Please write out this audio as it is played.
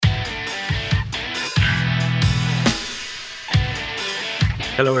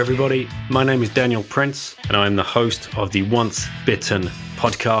Hello, everybody. My name is Daniel Prince, and I am the host of the Once Bitten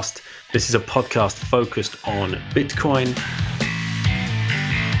podcast. This is a podcast focused on Bitcoin.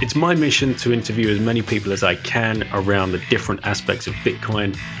 It's my mission to interview as many people as I can around the different aspects of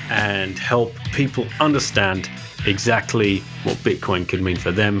Bitcoin and help people understand exactly what Bitcoin could mean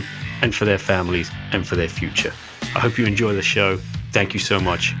for them and for their families and for their future. I hope you enjoy the show. Thank you so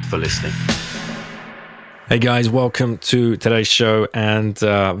much for listening. Hey guys, welcome to today's show, and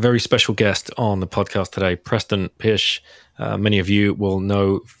very special guest on the podcast today, Preston Pysh. Many of you will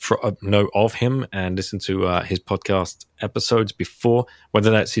know of him and listen to his podcast episodes before,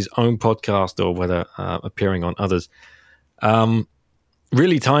 whether that's his own podcast or whether appearing on others.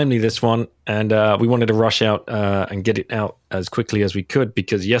 Really timely, this one, and we wanted to rush out and get it out as quickly as we could,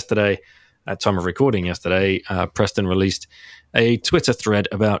 because yesterday, at time of recording yesterday, Preston released a Twitter thread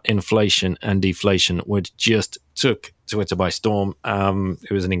about inflation and deflation, which just took Twitter by storm.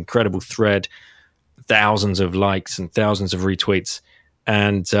 It was an incredible thread, thousands of likes and thousands of retweets.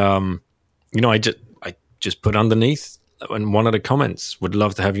 And, I just put underneath in one of the comments, would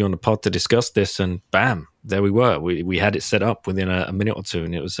love to have you on the pod to discuss this. And bam, there we were. We had it set up within a minute or two.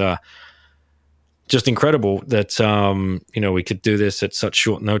 And it was just incredible that, we could do this at such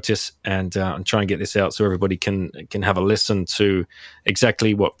short notice and try and get this out so everybody can have a listen to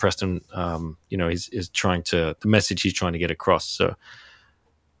exactly what Preston, is trying to, the message he's trying to get across. So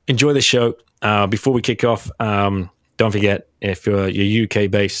enjoy the show. Before we kick off, don't forget, if you're UK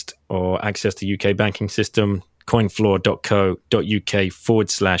based or access to UK banking system,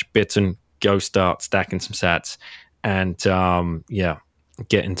 coinfloor.co.uk/bitten, go start stacking some sats and,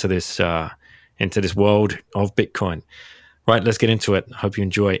 get into this world of Bitcoin. Right, let's get into it. Hope you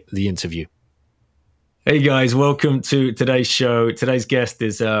enjoy the interview. Hey guys, welcome to today's show. Today's guest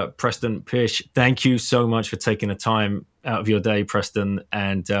is Preston Pysh. Thank you so much for taking the time out of your day, Preston,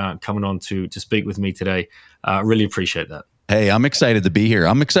 and coming on to speak with me today. Really appreciate that. Hey, I'm excited to be here.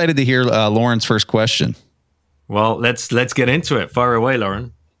 I'm excited to hear Lauren's first question. Well, let's get into it. Fire away,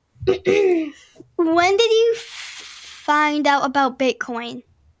 Lauren. When did you find out about Bitcoin?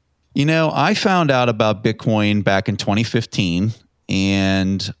 I found out about Bitcoin back in 2015,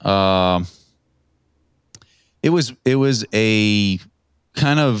 and it was a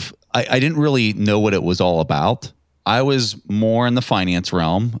kind of, I didn't really know what it was all about. I was more in the finance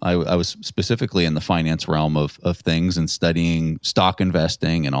realm. I was specifically in the finance realm of things and studying stock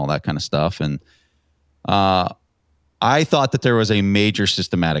investing and all that kind of stuff. And I thought that there was a major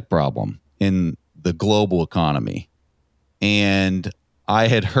systematic problem in the global economy. And I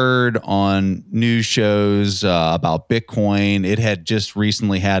had heard on news shows about Bitcoin. It had just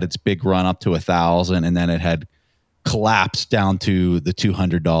recently had its big run up to 1,000, and then it had collapsed down to the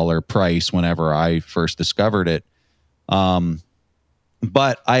 $200 price whenever I first discovered it.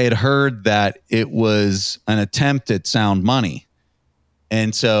 But I had heard that it was an attempt at sound money.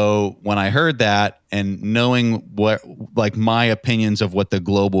 And so when I heard that, and knowing what, like, my opinions of what the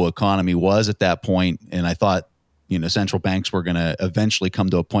global economy was at that point, and I thought, central banks were going to eventually come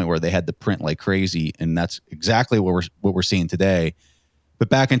to a point where they had to print like crazy, and that's exactly what we're seeing today. But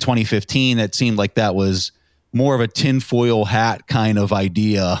back in 2015, it seemed like that was more of a tinfoil hat kind of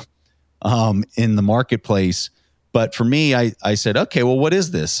idea in the marketplace. But for me, I said, okay, well, what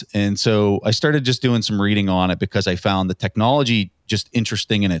is this? And so I started just doing some reading on it because I found the technology just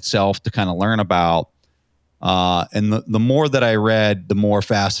interesting in itself to kind of learn about. And the more that I read, the more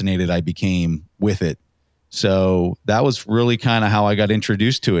fascinated I became with it. So that was really kind of how I got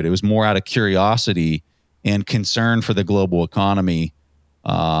introduced to it. It was more out of curiosity and concern for the global economy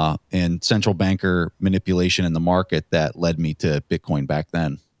and central banker manipulation in the market that led me to Bitcoin back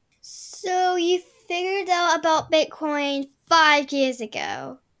then. So you figured out about Bitcoin 5 years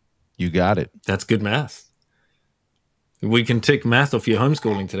ago. You got it. That's good math. We can tick math off your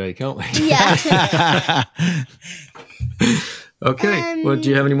homeschooling today, can't we? Yeah. Okay. Well, do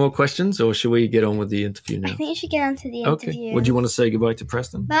you have any more questions, or should we get on with the interview now? I think you should get on to the interview. Okay. Would you want to say goodbye to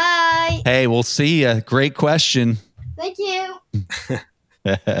Preston? Bye. Hey, we'll see ya. Great question. Thank you.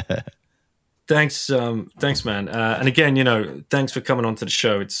 Thanks, man. And again, thanks for coming on to the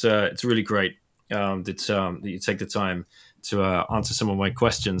show. It's really great that you take the time to answer some of my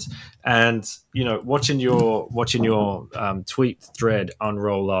questions. And watching your tweet thread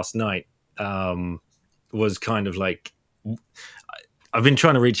unroll last night was kind of like, I've been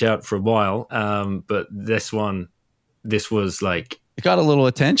trying to reach out for a while, but this was like, it got a little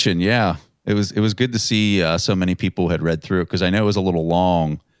attention. Yeah, it was good to see so many people had read through it, because I know it was a little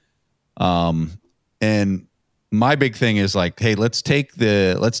long. And my big thing is like, hey, let's take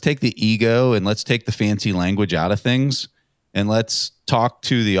the ego and let's take the fancy language out of things and let's talk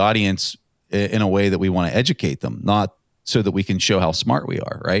to the audience in a way that we want to educate them, not so that we can show how smart we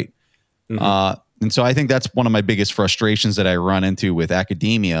are, right? Mm-hmm. And so I think that's one of my biggest frustrations that I run into with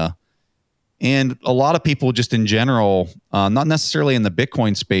academia and a lot of people just in general, not necessarily in the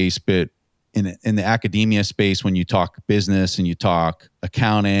Bitcoin space, but in the academia space, when you talk business and you talk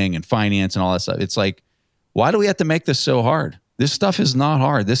accounting and finance and all that stuff, it's like, why do we have to make this so hard? This stuff is not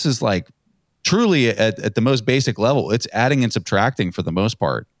hard. This is like truly at the most basic level, it's adding and subtracting for the most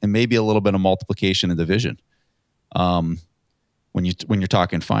part, and maybe a little bit of multiplication and division when you're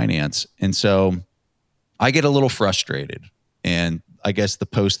talking finance. And so I get a little frustrated. And I guess the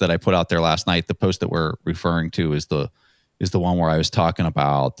post that I put out there last night, the post that we're referring to is the one where I was talking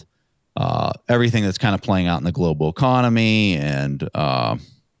about everything that's kind of playing out in the global economy. And, I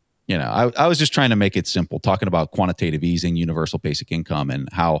was just trying to make it simple, talking about quantitative easing, universal basic income, and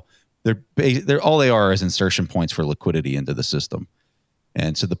how they're all they are is insertion points for liquidity into the system.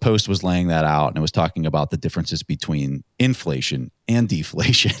 And so the post was laying that out, and it was talking about the differences between inflation and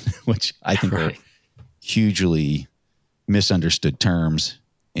deflation, which I think are hugely misunderstood terms.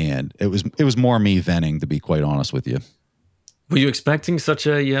 And it was more me venting, to be quite honest with you. Were you expecting such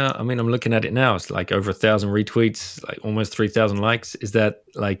a, I'm looking at it now. It's like over 1,000 retweets, like almost 3,000 likes. Is that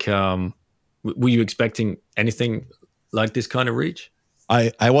like, were you expecting anything like this kind of reach?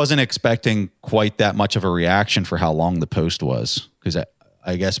 I wasn't expecting quite that much of a reaction for how long the post was, because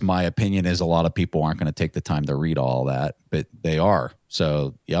I guess my opinion is a lot of people aren't going to take the time to read all that, but they are.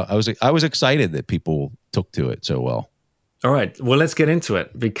 So yeah, I was excited that people took to it so well. All right. Well, let's get into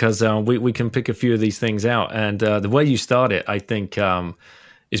it, because we can pick a few of these things out. And the way you start it, I think,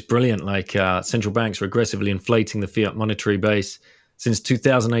 is brilliant. Like central banks are aggressively inflating the fiat monetary base. Since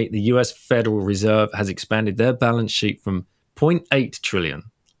 2008, the U.S. Federal Reserve has expanded their balance sheet from 0.8 trillion.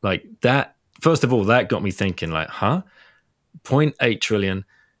 Like that, first of all, that got me thinking, like, 0.8 trillion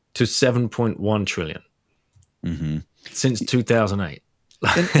to 7.1 trillion since 2008.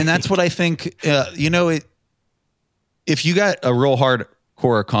 and that's what I think, if you got a real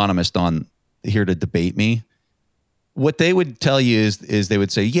hardcore economist on here to debate me, what they would tell you is they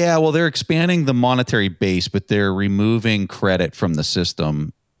would say, yeah, well, they're expanding the monetary base, but they're removing credit from the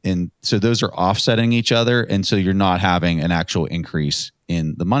system. And so those are offsetting each other. And so you're not having an actual increase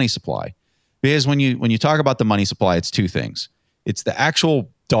in the money supply. Because when you talk about the money supply, it's two things. It's the actual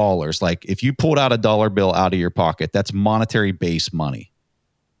dollars. Like if you pulled out a dollar bill out of your pocket, that's monetary base money.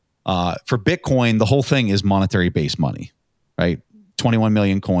 For Bitcoin, the whole thing is monetary base money, right? 21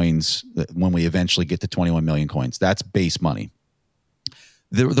 million coins, when we eventually get to 21 million coins, that's base money.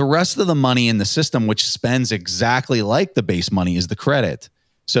 The rest of the money in the system, which spends exactly like the base money, is the credit.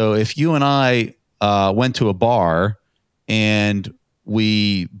 So if you and I went to a bar and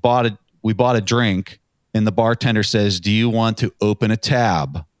we bought a drink, and the bartender says, "Do you want to open a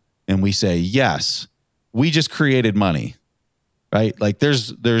tab?" And we say, "Yes." We just created money, right? Like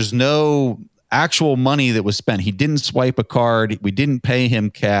there's no actual money that was spent. He didn't swipe a card. We didn't pay him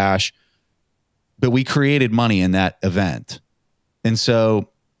cash, but we created money in that event. And so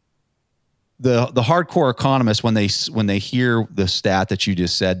the hardcore economists, when they hear the stat that you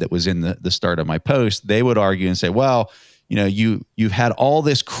just said that was in the start of my post, they would argue and say, well, you've had all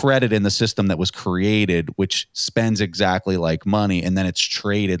this credit in the system that was created, which spends exactly like money, and then it's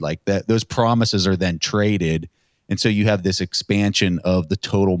traded like that. Those promises are then traded. And so you have this expansion of the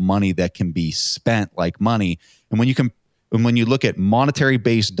total money that can be spent like money. And when you look at monetary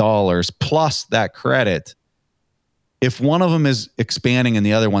based dollars plus that credit, if one of them is expanding and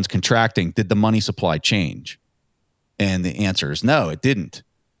the other one's contracting, did the money supply change? And the answer is no, it didn't.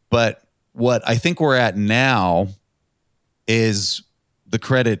 But what I think we're at now is the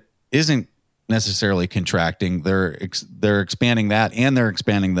credit isn't necessarily contracting. They're expanding that, and they're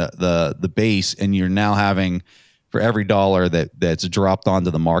expanding the base, and you're now having, for every dollar that's dropped onto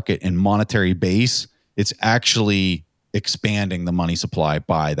the market in monetary base, it's actually expanding the money supply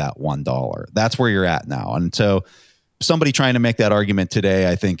by that $1. That's where you're at now. And so somebody trying to make that argument today,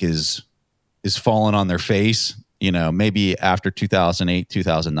 I think is falling on their face. Maybe after 2008,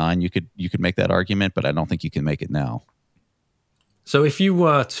 2009, you could make that argument, but I don't think you can make it now. So if you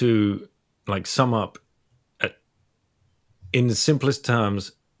were to sum up in the simplest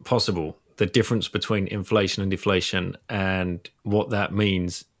terms possible, the difference between inflation and deflation and what that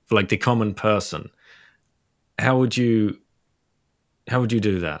means for the common person, how would you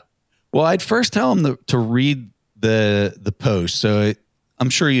do that? Well, I'd first tell them to read the post. So I'm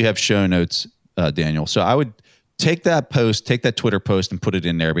sure you have show notes, Daniel. So I would take that Twitter post and put it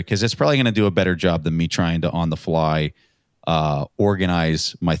in there, because it's probably going to do a better job than me trying to on the fly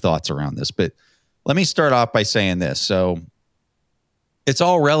organize my thoughts around this. But let me start off by saying this. So it's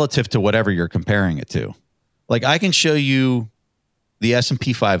all relative to whatever you're comparing it to. Like I can show you the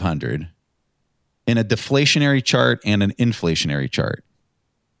S&P 500 in a deflationary chart and an inflationary chart.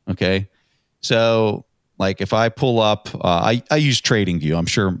 Okay. So like if I pull up, I use TradingView. I'm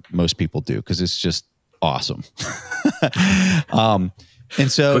sure most people do because it's just awesome. And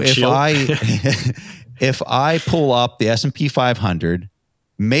so if I pull up the S&P 500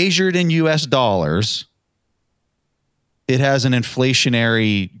 measured in US dollars, it has an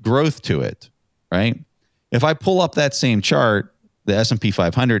inflationary growth to it, right? If I pull up that same chart, the S&P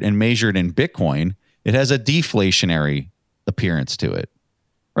 500, and measure it in Bitcoin, it has a deflationary appearance to it,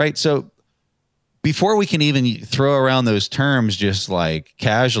 right? So before we can even throw around those terms just like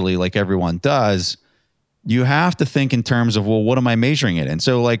casually, like everyone does, you have to think in terms of, well, what am I measuring it in?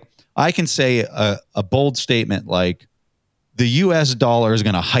 So like I can say a bold statement like the US dollar is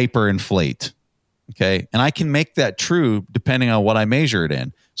going to hyperinflate. Okay. And I can make that true depending on what I measure it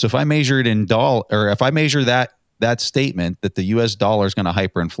in. So if I measure it in dollar, or if I measure that statement that the US dollar is going to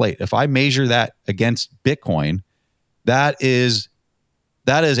hyperinflate, if I measure that against Bitcoin, that is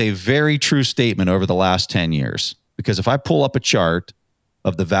a very true statement over the last 10 years. Because if I pull up a chart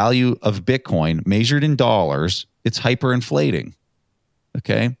of the value of Bitcoin measured in dollars, it's hyperinflating.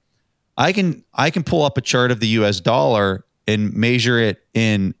 Okay. I can pull up a chart of the US dollar and measure it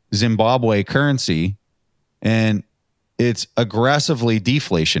in Zimbabwe currency, and it's aggressively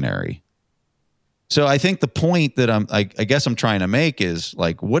deflationary. So I think the point that I guess I'm trying to make is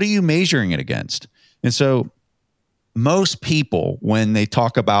like, what are you measuring it against? And so most people, when they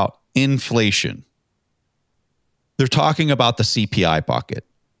talk about inflation, they're talking about the CPI bucket,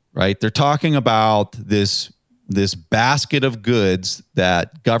 right? They're talking about this basket of goods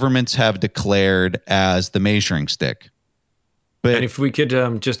that governments have declared as the measuring stick. But and if we could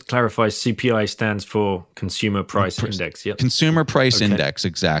just clarify, CPI stands for Consumer Price Index. Yep. Consumer Price Index,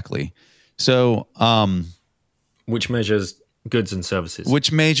 exactly. So, which measures goods and services.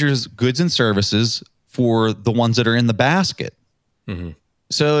 Which measures goods and services for the ones that are in the basket. Mm-hmm.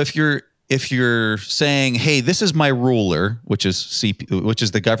 So if you're saying, hey, this is my ruler, which is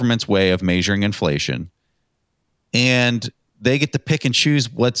the government's way of measuring inflation, and they get to pick and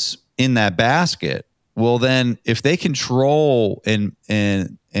choose what's in that basket. Well, then if they control and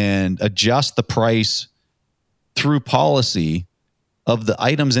adjust the price through policy of the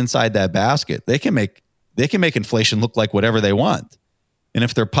items inside that basket, they can make inflation look like whatever they want. And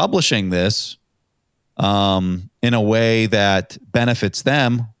if they're publishing this in a way that benefits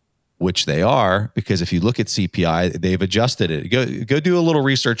them, which they are, because if you look at CPI, they've adjusted it. Go do a little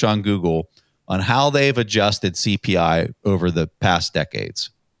research on Google on how they've adjusted CPI over the past decades.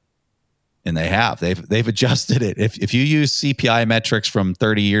 And they've adjusted it. If you use CPI metrics from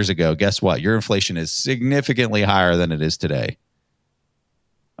 30 years ago, guess what? Your inflation is significantly higher than it is today.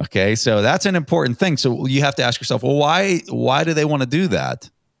 Okay, so that's an important thing. So you have to ask yourself, well, why do they want to do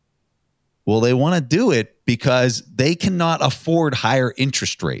that? Well, they want to do it because they cannot afford higher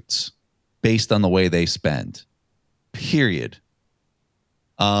interest rates based on the way they spend. Period.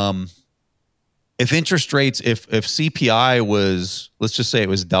 If interest rates, if CPI was, let's just say it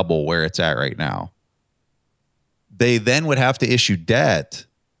was double where it's at right now, they then would have to issue debt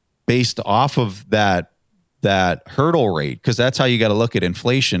based off of that hurdle rate, because that's how you got to look at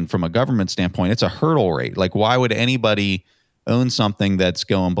inflation from a government standpoint. It's a hurdle rate. Like, why would anybody own something that's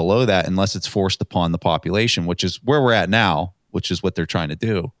going below that unless it's forced upon the population, which is where we're at now, which is what they're trying to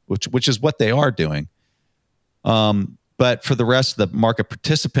do, which is what they are doing. But for the rest of the market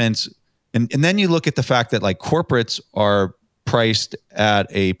participants, and then you look at the fact that like corporates are priced at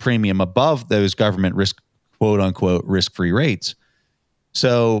a premium above those government risk, quote unquote, risk-free rates.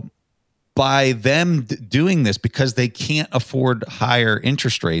 So by them doing this, because they can't afford higher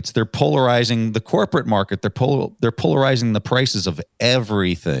interest rates, they're polarizing the corporate market. They're polarizing the prices of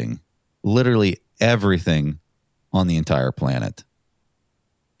everything, literally everything on the entire planet.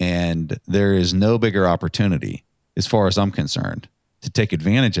 And there is no bigger opportunity, as far as I'm concerned, to take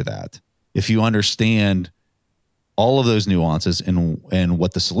advantage of that if you understand all of those nuances and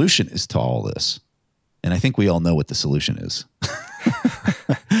what the solution is to all this. And I think we all know what the solution is.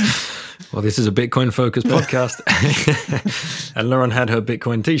 Well, this is a Bitcoin-focused podcast. And Lauren had her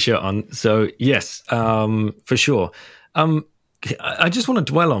Bitcoin T-shirt on. So, yes, for sure. I just want to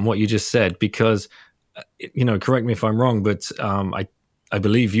dwell on what you just said because, correct me if I'm wrong, but I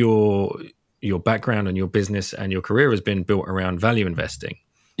believe your background and your business and your career has been built around value investing.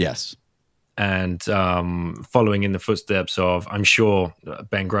 Yes. And following in the footsteps of, I'm sure,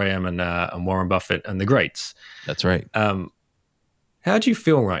 Ben Graham and Warren Buffett and the greats. That's right. How do you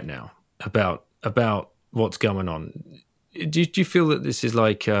feel right now about what's going on? do you feel that this is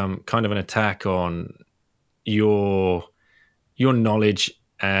like kind of an attack on your knowledge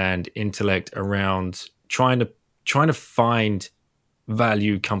and intellect around trying to find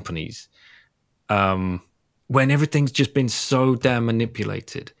value companies when everything's just been so damn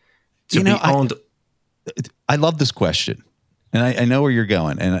manipulated to be owned? I love this question, and I know where you're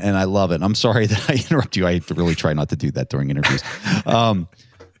going, and I love it. I'm sorry that I interrupt you. I really try not to do that during interviews. And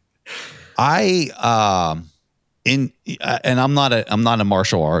I'm not a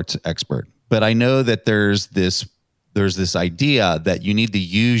martial arts expert, but I know that there's this idea that you need to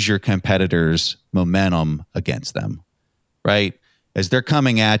use your competitors' momentum against them, right? As they're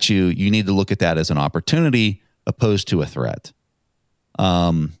coming at you, you need to look at that as an opportunity opposed to a threat.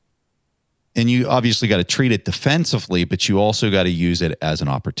 And you obviously got to treat it defensively, but you also got to use it as an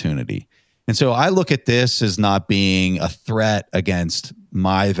opportunity. And so I look at this as not being a threat against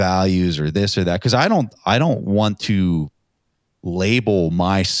my values or this or that, because I don't want to label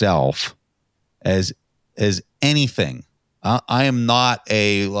myself as anything. I am not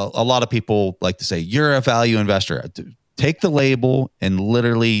a lot of people like to say, you're a value investor. Take the label and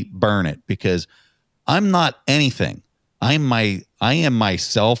literally burn it, because I'm not anything. I am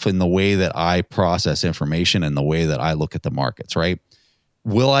myself in the way that I process information and the way that I look at the markets, right?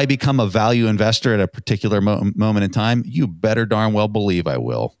 Will I become a value investor at a particular moment in time? You better darn well believe I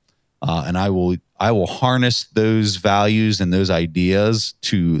will. And I will harness those values and those ideas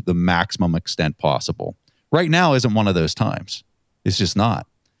to the maximum extent possible. Right now isn't one of those times. It's just not.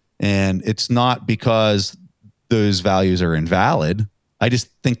 And it's not because those values are invalid. I just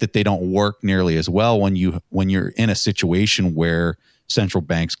think that they don't work nearly as well when you're in a situation where central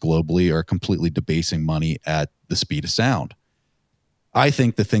banks globally are completely debasing money at the speed of sound. I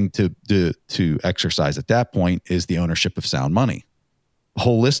think the thing to exercise at that point is the ownership of sound money,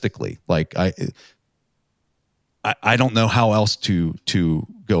 holistically. Like I don't know how else to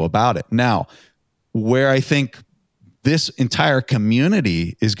go about it. Now, where I think this entire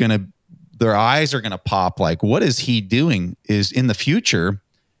community is going to, their eyes are going to pop like, what is he doing? Is in the future,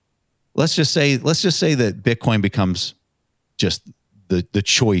 let's just say that Bitcoin becomes just the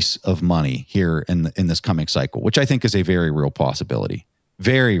choice of money here in this coming cycle, which I think is a very real possibility.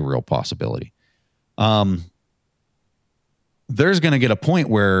 Very real possibility. There's going to get a point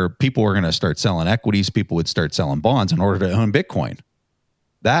where people are going to start selling equities. People would start selling bonds in order to own Bitcoin.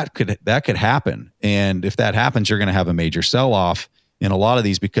 That could happen. And if that happens, you're going to have a major sell-off in a lot of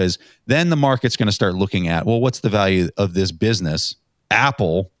these, because then the market's going to start looking at, well, what's the value of this business,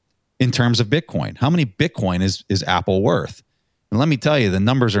 Apple, in terms of Bitcoin? How many Bitcoin is Apple worth? And let me tell you, the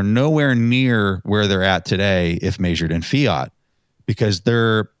numbers are nowhere near where they're at today if measured in fiat, because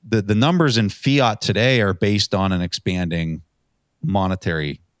the numbers in fiat today are based on an expanding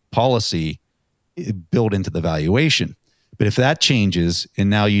monetary policy built into the valuation. But if that changes and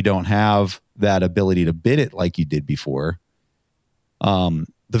now you don't have that ability to bid it like you did before, the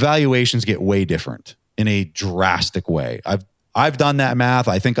valuations get way different in a drastic way. I've done that math.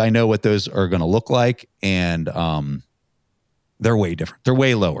 I think I know what those are going to look like, and they're way different. They're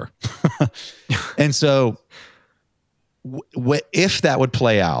way lower. And so if that would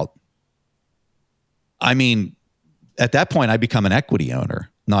play out, I mean, at that point, I become an equity owner,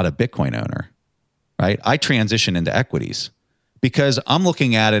 not a Bitcoin owner, right? I transition into equities because I'm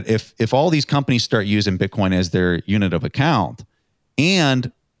looking at it. If all these companies start using Bitcoin as their unit of account,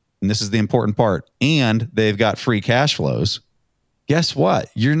 and this is the important part, and they've got free cash flows, guess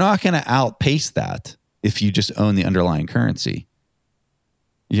what? You're not going to outpace that if you just own the underlying currency.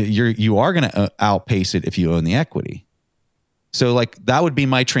 You are going to outpace it if you own the equity. So like that would be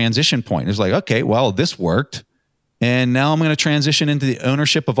my transition point. It's like, okay, well, this worked. And now I'm going to transition into the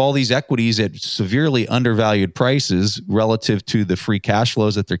ownership of all these equities at severely undervalued prices relative to the free cash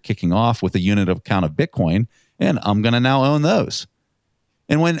flows that they're kicking off with a unit of account of Bitcoin. And I'm going to now own those.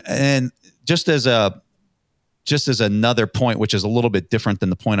 And just as another point, which is a little bit different than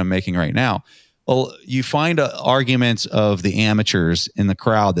the point I'm making right now, well, you find arguments of the amateurs in the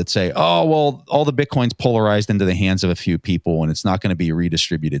crowd that say, oh, well, all the Bitcoin's polarized into the hands of a few people and it's not going to be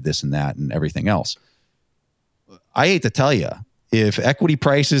redistributed, this and that and everything else. I hate to tell you, if equity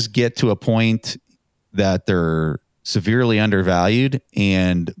prices get to a point that they're severely undervalued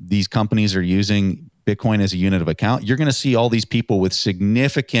and these companies are using Bitcoin as a unit of account, you're going to see all these people with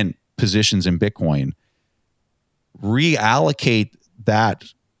significant positions in Bitcoin reallocate that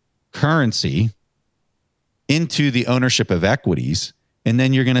currency into the ownership of equities. And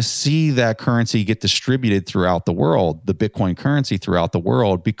then you're going to see that currency get distributed throughout the world, the Bitcoin currency throughout the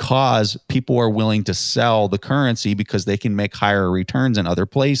world, because people are willing to sell the currency because they can make higher returns in other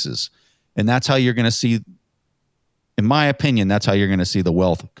places. And that's how you're going to see In my opinion, that's how you're going to see the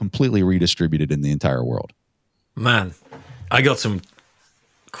wealth completely redistributed in the entire world. Man, I got some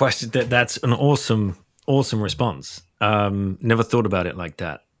questions. That's an awesome response. Never thought about it like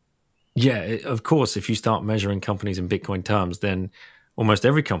that. Yeah, of course, if you start measuring companies in Bitcoin terms, then almost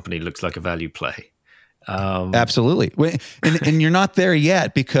every company looks like a value play. Absolutely. And you're not there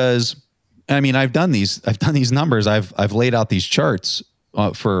yet because, I mean, I've done these numbers. I've laid out these charts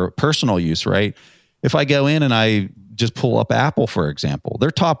for personal use, right? If I go in and I just pull up Apple, for example,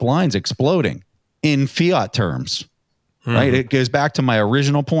 their top line's exploding in fiat terms, right? It goes back to my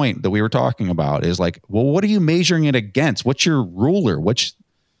original point that we were talking about is like, well, what are you measuring it against? What's your ruler?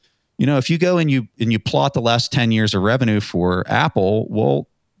 If you go and you plot the last 10 years of revenue for Apple, well,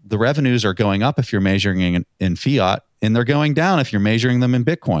 the revenues are going up if you're measuring in fiat, and they're going down if you're measuring them in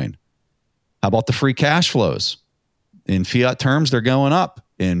Bitcoin. How about the free cash flows? In fiat terms, they're going up.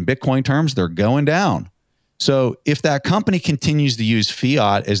 In Bitcoin terms, they're going down. So if that company continues to use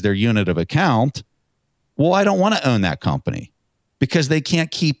fiat as their unit of account, well, I don't want to own that company because they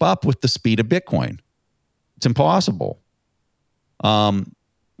can't keep up with the speed of Bitcoin. It's impossible.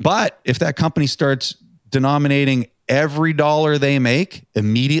 But if that company starts denominating every dollar they make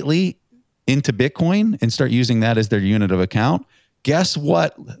immediately into Bitcoin and start using that as their unit of account, guess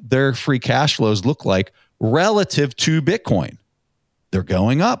what their free cash flows look like relative to Bitcoin? They're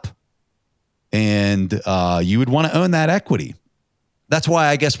going up. And you would want to own that equity. That's why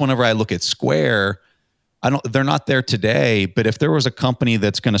I guess whenever I look at Square, they're not there today, but if there was a company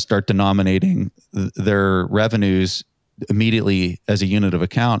that's going to start denominating their revenues immediately as a unit of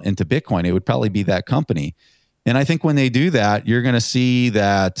account into Bitcoin, it would probably be that company. And I think when they do that, you're going to see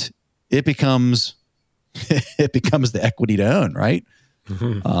that it becomes the equity to own, right?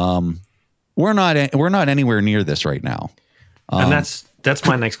 Mm-hmm. We're not anywhere near this right now. And that's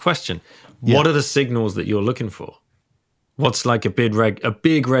my next question. Yeah. What are the signals that you're looking for? What's like a big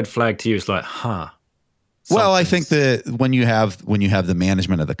red flag to you? It's like, Well, I think that when you have the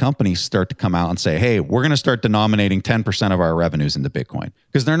management of the company start to come out and say, hey, we're going to start denominating 10% of our revenues into Bitcoin,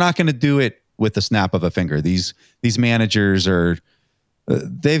 because they're not going to do it with the snap of a finger. These managers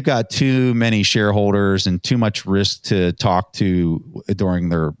they've got too many shareholders and too much risk to talk to during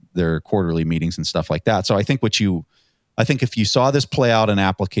their quarterly meetings and stuff like that. So I think if you saw this play out in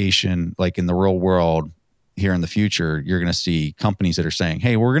application, like in the real world here in the future, you're going to see companies that are saying,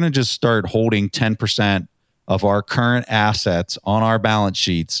 hey, we're going to just start holding 10% of our current assets on our balance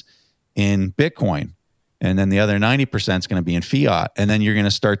sheets in Bitcoin. And then the other 90% is going to be in fiat. And then you're going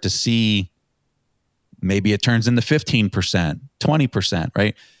to start to see maybe it turns into 15%, 20%,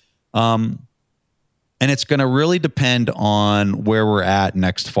 right? And it's going to really depend on where we're at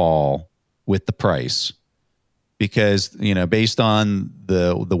next fall with the price. Because, based on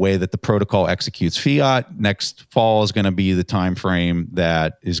the way that the protocol executes fiat, next fall is going to be the time frame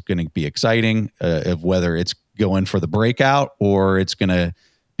that is going to be exciting of whether it's going for the breakout or it's going to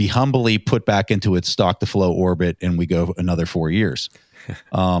be humbly put back into its stock to flow orbit and we go another 4 years.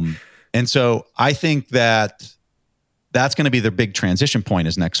 And so I think that's going to be the big transition point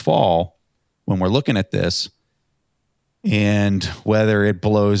is next fall when we're looking at this. And whether it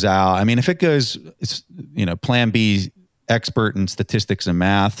blows out, I mean, if it goes, Plan B expert in statistics and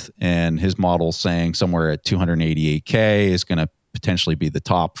math, and his model's saying somewhere at 288K is going to potentially be the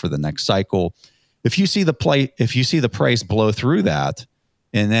top for the next cycle. If you see the price blow through that,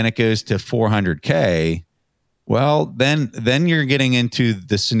 and then it goes to 400K, well, then you're getting into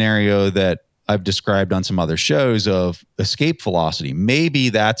the scenario that I've described on some other shows of escape velocity. Maybe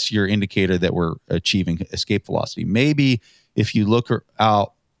that's your indicator that we're achieving escape velocity. Maybe if you look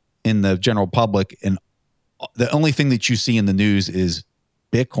out in the general public and the only thing that you see in the news is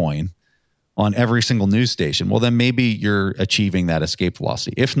Bitcoin on every single news station, well, then maybe you're achieving that escape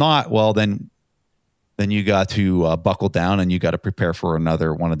velocity. If not, well, then you got to buckle down and you got to prepare for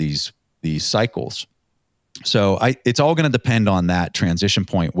another one of these cycles. So it's all going to depend on that transition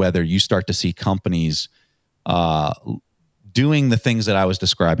point, whether you start to see companies doing the things that I was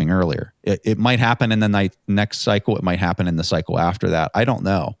describing earlier. It might happen in the next cycle. It might happen in the cycle after that. I don't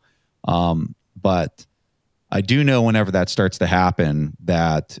know. But I do know whenever that starts to happen,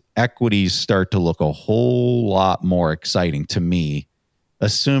 that equities start to look a whole lot more exciting to me,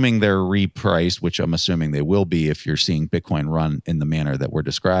 assuming they're repriced, which I'm assuming they will be if you're seeing Bitcoin run in the manner that we're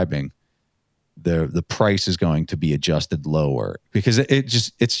describing. The price is going to be adjusted lower because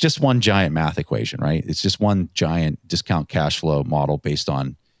it's just one giant math equation, right? It's just one giant discount cash flow model based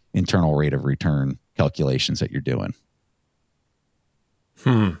on internal rate of return calculations that you're doing.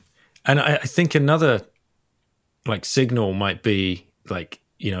 And I think another signal might be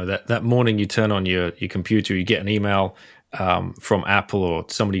that morning you turn on your computer, you get an email from Apple or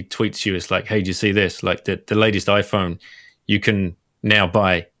somebody tweets you. It's like, hey, do you see this? Like the latest iPhone, you can now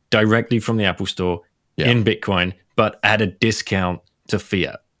buy directly from the Apple Store in Bitcoin, but at a discount to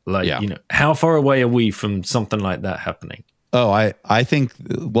fiat. How far away are we from something like that happening? Oh, I think,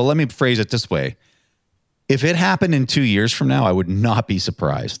 well, let me phrase it this way. If it happened in 2 years from now, I would not be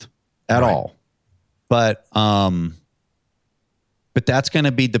surprised at all. But that's going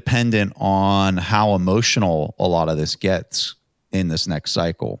to be dependent on how emotional a lot of this gets in this next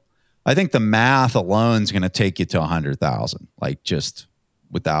cycle. I think the math alone is going to take you to 100,000, like just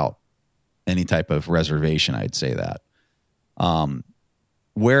without any type of reservation. I'd say that.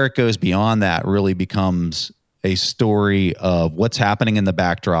 Where it goes beyond that really becomes a story of what's happening in the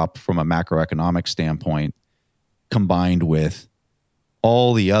backdrop from a macroeconomic standpoint, combined with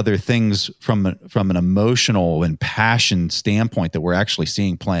all the other things from an emotional and passion standpoint that we're actually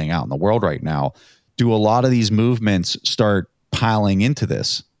seeing playing out in the world right now. Do a lot of these movements start piling into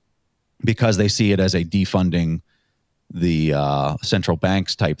this because they see it as a defunding the central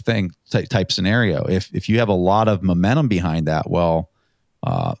banks type scenario? If you have a lot of momentum behind that, well,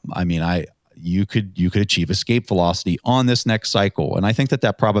 you could achieve escape velocity on this next cycle. And I think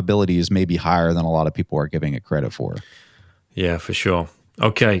that probability is maybe higher than a lot of people are giving it credit for. Yeah, for sure.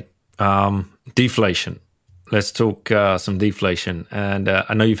 Okay. Deflation. Let's talk some deflation. And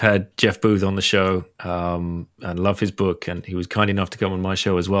I know you've had Jeff Booth on the show. I love his book, and he was kind enough to come on my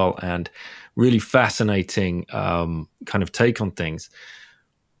show as well. And really fascinating kind of take on things.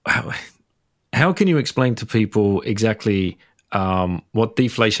 How can you explain to people exactly what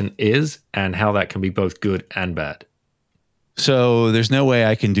deflation is and how that can be both good and bad? So there's no way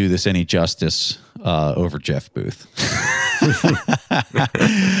I can do this any justice over Jeff Booth.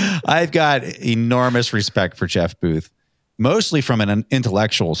 I've got enormous respect for Jeff Booth, mostly from an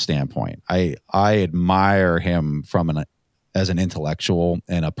intellectual standpoint. I admire him as an intellectual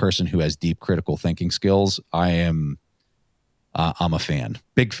and a person who has deep critical thinking skills. I'm a fan,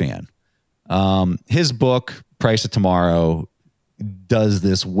 big fan. His book, Price of Tomorrow, does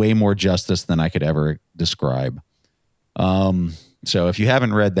this way more justice than I could ever describe. So if you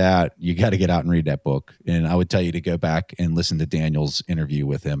haven't read that, you got to get out and read that book. And I would tell you to go back and listen to Daniel's interview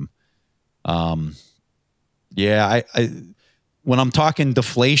with him. I when I'm talking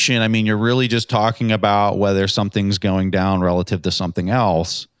deflation, I mean, you're really just talking about whether something's going down relative to something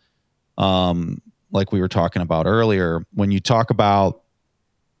else. Like we were talking about earlier, when you talk about,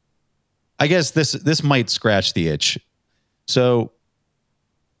 I guess this might scratch the itch. So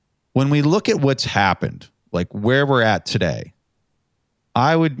when we look at what's happened, like where we're at today,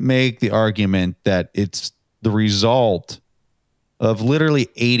 I would make the argument that it's the result of literally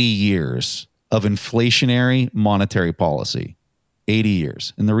 80 years of inflationary monetary policy. 80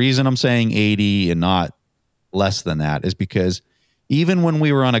 years. And the reason I'm saying 80 and not less than that is because even when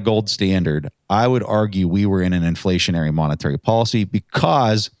we were on a gold standard, I would argue we were in an inflationary monetary policy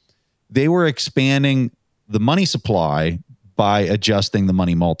because they were expanding the money supply by adjusting the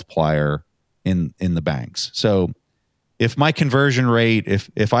money multiplier in the banks. So if my conversion rate,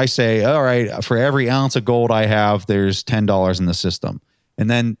 if I say, all right, for every ounce of gold I have, there's $10 in the system. And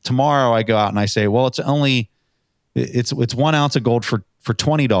then tomorrow I go out and I say, well, it's 1 ounce of gold for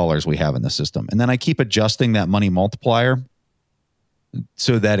 $20 we have in the system. And then I keep adjusting that money multiplier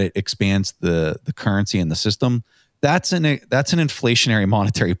so that it expands the currency in the system. That's an inflationary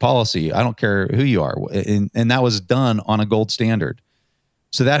monetary policy. I don't care who you are. And that was done on a gold standard.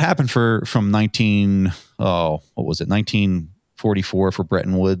 So that happened from 1944 for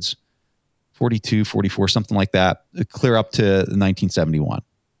Bretton Woods, 42, 44, something like that, clear up to 1971.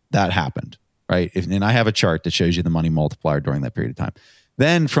 That happened, right? And I have a chart that shows you the money multiplier during that period of time.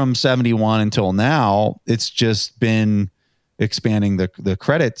 Then from 71 until now, it's just been expanding the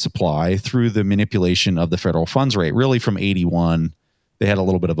credit supply through the manipulation of the federal funds rate. Really from 81, they had a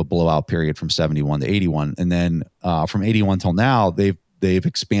little bit of a blowout period from 71 to 81. And then from 81 till now, they've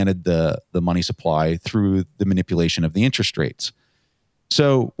expanded the money supply through the manipulation of the interest rates.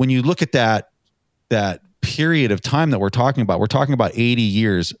 So when you look at that period of time that we're talking about 80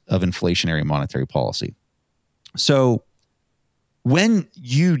 years of inflationary monetary policy. So when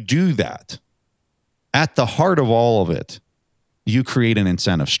you do that, at the heart of all of it, you create an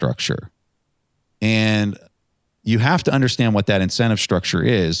incentive structure. And you have to understand what that incentive structure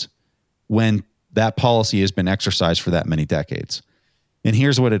is when that policy has been exercised for that many decades. And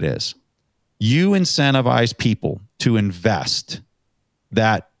here's what it is. You incentivize people to invest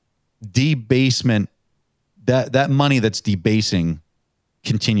that debasement, that money that's debasing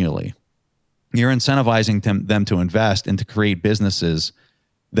continually. You're incentivizing them to invest and to create businesses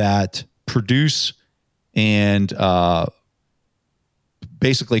that produce and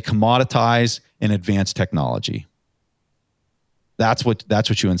basically commoditize and advance technology. That's what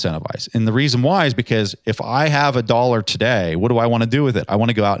you incentivize. And the reason why is because if I have $1 today, what do I want to do with it? I want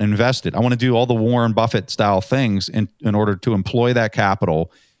to go out and invest it. I want to do all the Warren Buffett style things in order to employ that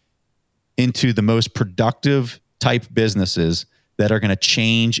capital into the most productive type businesses that are going to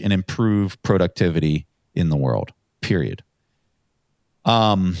change and improve productivity in the world, period.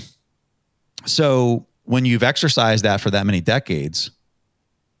 So when you've exercised that for that many decades,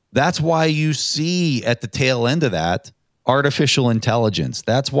 that's why you see at the tail end of that artificial intelligence.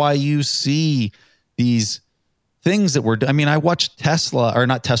 That's why you see these things that I watched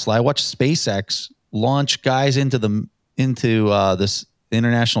I watched SpaceX launch guys into this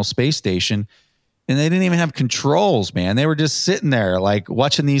International Space Station, and they didn't even have controls, man. They were just sitting there like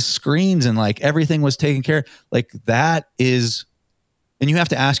watching these screens, and like everything was taken care of. Like that is, and you have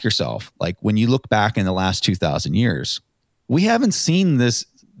to ask yourself, like when you look back in the last 2,000 years, we haven't seen this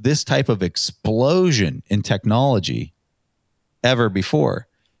type of explosion in technology ever before.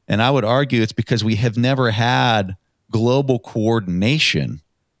 And I would argue it's because we have never had global coordination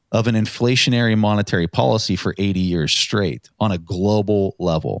of an inflationary monetary policy for 80 years straight on a global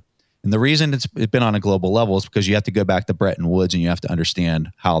level. And the reason it's been on a global level is because you have to go back to Bretton Woods and you have to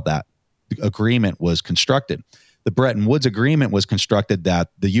understand how that agreement was constructed. The Bretton Woods agreement was constructed that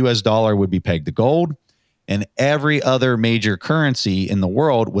the US dollar would be pegged to gold, and every other major currency in the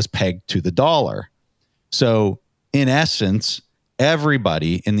world was pegged to the dollar. So in essence,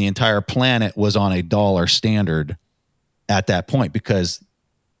 everybody in the entire planet was on a dollar standard at that point, because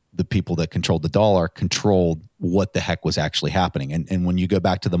the people that controlled the dollar controlled what the heck was actually happening. And when you go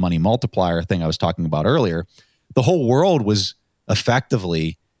back to the money multiplier thing I was talking about earlier, the whole world was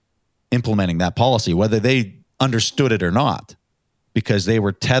effectively implementing that policy, whether they understood it or not, because they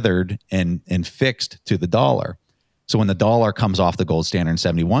were tethered and fixed to the dollar. So when the dollar comes off the gold standard in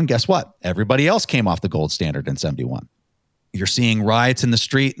 71, guess what? Everybody else came off the gold standard in 71. You're seeing riots in the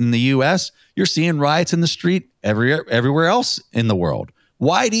street in the US. You're seeing riots in the street everywhere else in the world.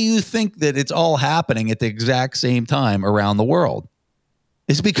 Why do you think that it's all happening at the exact same time around the world?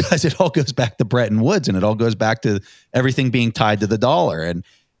 It's because it all goes back to Bretton Woods, and it all goes back to everything being tied to the dollar.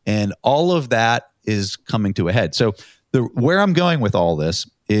 And all of that is coming to a head. So where I'm going with all this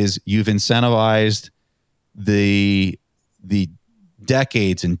is you've incentivized the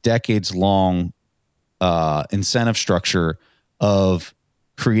decades and decades long incentive structure of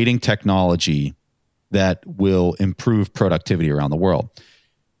creating technology that will improve productivity around the world.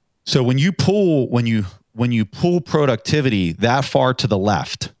 So when you pull productivity that far to the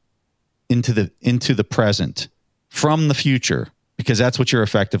left into the present from the future, because that's what you're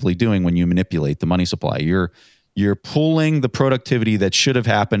effectively doing when you manipulate the money supply. You're pulling the productivity that should have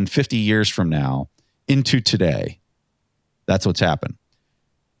happened 50 years from now into today. That's what's happened.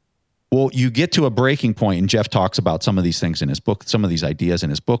 Well, you get to a breaking point, and Jeff talks about some of these things in his book, some of these ideas in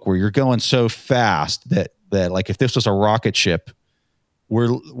his book, where you're going so fast that like if this was a rocket ship,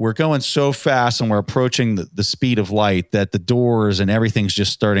 we're going so fast and we're approaching the speed of light that the doors and everything's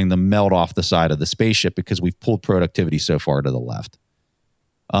just starting to melt off the side of the spaceship because we've pulled productivity so far to the left.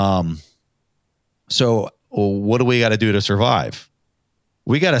 So what do we got to do to survive?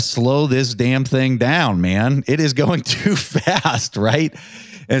 We got to slow this damn thing down, man. It is going too fast, right?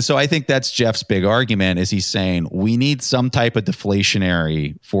 And so I think that's Jeff's big argument, is he's saying we need some type of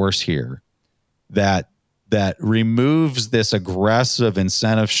deflationary force here that removes this aggressive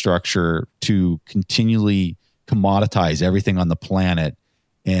incentive structure to continually commoditize everything on the planet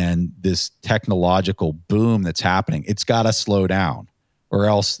and this technological boom that's happening. It's got to slow down, or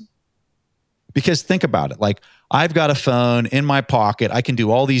else, because think about it, like I've got a phone in my pocket. I can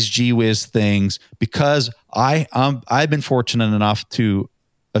do all these gee whiz things because I've been fortunate enough to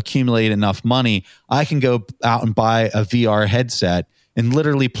accumulate enough money. I can go out and buy a VR headset and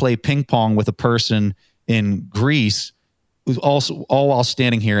literally play ping pong with a person in Greece, who's also all while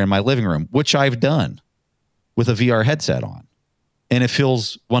standing here in my living room, which I've done with a VR headset on. And it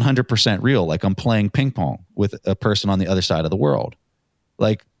feels 100% real, like I'm playing ping pong with a person on the other side of the world.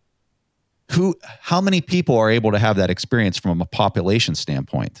 Like, how many people are able to have that experience from a population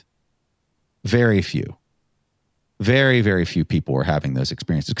standpoint? Very few. Very, very few people are having those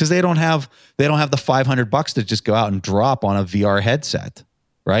experiences because they don't have the $500 to just go out and drop on a VR headset,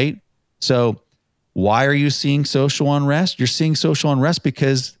 right? So why are you seeing social unrest? You're seeing social unrest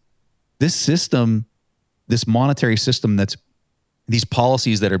because this system, this monetary system, these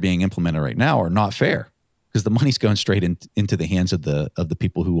policies that are being implemented right now are not fair, because the money's going straight into the hands of the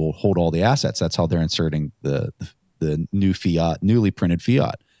people who will hold all the assets. That's how they're inserting the the newly printed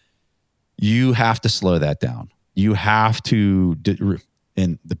fiat. You have to slow that down. You have to,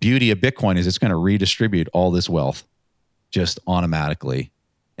 and the beauty of Bitcoin is it's going to redistribute all this wealth just automatically.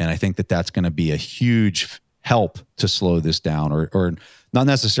 And I think that that's going to be a huge help to slow this down, or not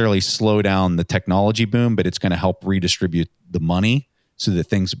necessarily slow down the technology boom, but it's going to help redistribute the money so that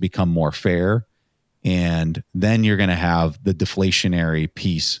things become more fair. And then you're going to have the deflationary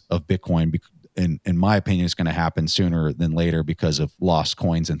piece of Bitcoin. In my opinion, it's going to happen sooner than later because of lost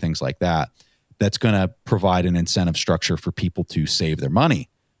coins and things like that. That's going to provide an incentive structure for people to save their money,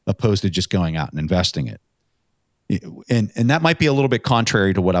 opposed to just going out and investing it. And that might be a little bit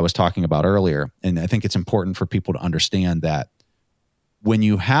contrary to what I was talking about earlier. And I think it's important for people to understand that when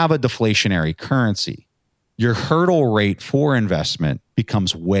you have a deflationary currency, your hurdle rate for investment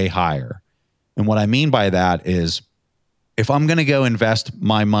becomes way higher. And what I mean by that is, if I'm going to go invest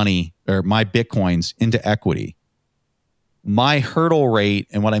my money or my Bitcoins into equity, my hurdle rate,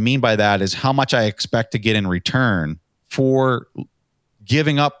 and what I mean by that is how much I expect to get in return for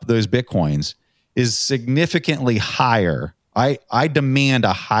giving up those Bitcoins, is significantly higher. I demand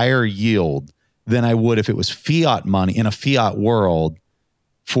a higher yield than I would if it was fiat money in a fiat world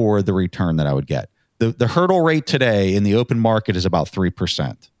for the return that I would get. The hurdle rate today in the open market is about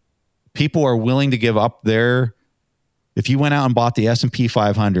 3%. People are willing to give up their, if you went out and bought the S&P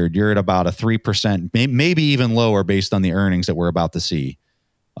 500, you're at about a 3%, maybe even lower based on the earnings that we're about to see.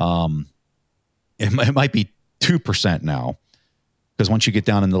 It might be 2% now. Because once you get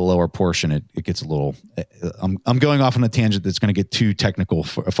down in the lower portion, it gets a little. I'm going off on a tangent that's going to get too technical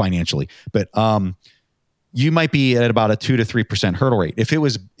financially, but you might be at about a 2 to 3% hurdle rate. If it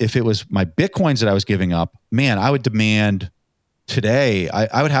was my Bitcoins that I was giving up, man, I would demand today.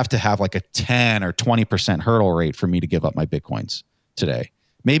 I would have to have like a 10 or 20% hurdle rate for me to give up my Bitcoins today,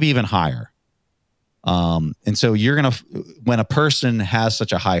 maybe even higher. And so when a person has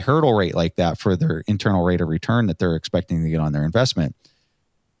such a high hurdle rate like that for their internal rate of return that they're expecting to get on their investment,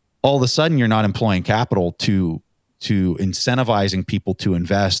 all of a sudden you're not employing capital to incentivizing people to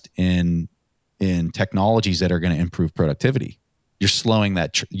invest in technologies that are going to improve productivity. You're slowing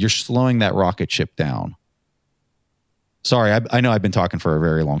that rocket ship down. Sorry, I know I've been talking for a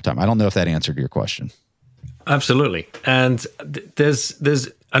very long time. I don't know if that answered your question. Absolutely. And there's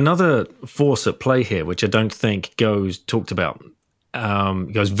another force at play here, which I don't think goes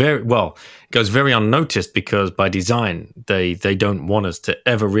very unnoticed, because by design, they don't want us to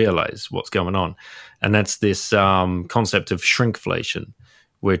ever realize what's going on. And that's this concept of shrinkflation,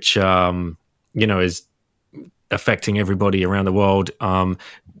 which, is affecting everybody around the world.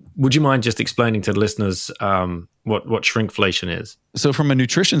 Would you mind just explaining to the listeners what shrinkflation is? So from a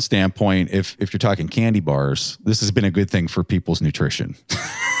nutrition standpoint, if you're talking candy bars, this has been a good thing for people's nutrition.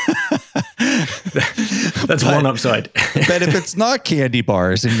 That's one upside. But if it's not candy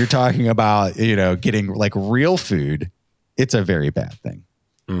bars and you're talking about, getting like real food, it's a very bad thing.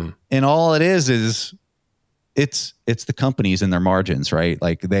 Mm. And all it is it's the companies and their margins, right?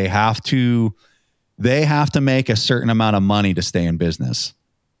 Like they have to make a certain amount of money to stay in business.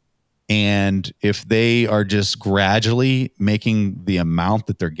 And if they are just gradually making the amount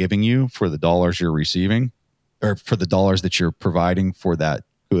that they're giving you for the dollars you're receiving, or for the dollars that you're providing for that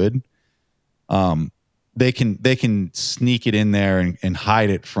good, they can sneak it in there and hide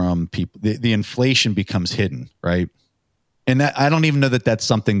it from people. The inflation becomes hidden, right? And I don't even know that that's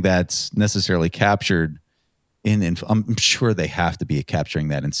something that's necessarily captured in. I'm sure they have to be capturing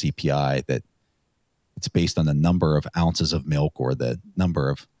that in CPI, that it's based on the number of ounces of milk or the number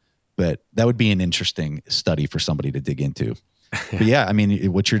of. But that would be an interesting study for somebody to dig into. But yeah, I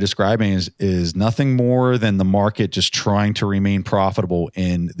mean, what you're describing is nothing more than the market just trying to remain profitable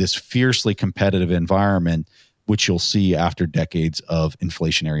in this fiercely competitive environment, which you'll see after decades of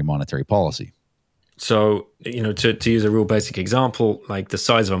inflationary monetary policy. So, to use a real basic example, like the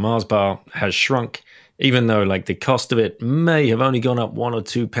size of a Mars bar has shrunk, even though like the cost of it may have only gone up 1 or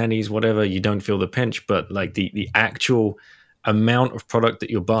 2 pennies, whatever, you don't feel the pinch, but like the actual amount of product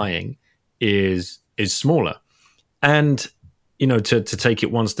that you're buying is smaller. And to take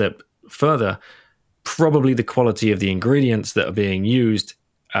it one step further, probably the quality of the ingredients that are being used.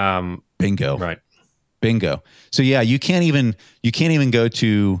 Bingo. Right. Bingo. So yeah, you can't even go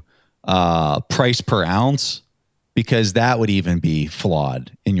to price per ounce, because that would even be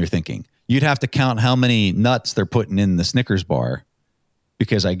flawed in your thinking. You'd have to count how many nuts they're putting in the Snickers bar,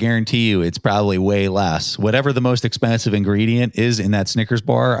 because I guarantee you it's probably way less. Whatever the most expensive ingredient is in that Snickers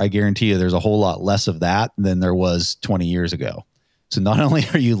bar, I guarantee you there's a whole lot less of that than there was 20 years ago. So not only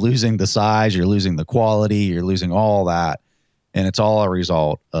are you losing the size, you're losing the quality, you're losing all that. And it's all a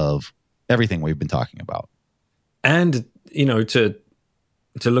result of everything we've been talking about. And,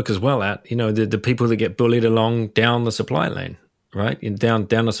 to look as well at, the people that get bullied along down the supply lane, right? Down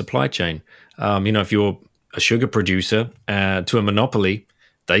the supply chain. If you're a sugar producer to a monopoly,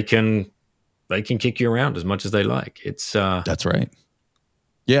 they can kick you around as much as they like. It's that's right.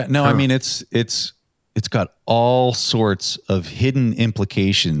 Yeah, no, I mean it's got all sorts of hidden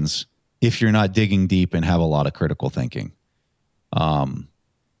implications if you're not digging deep and have a lot of critical thinking. And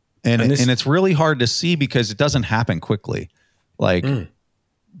it's really hard to see because it doesn't happen quickly. Like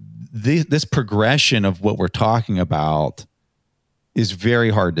this progression of what we're talking about is very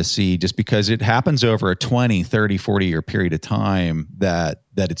hard to see just because it happens over a 20, 30, 40 year period of time that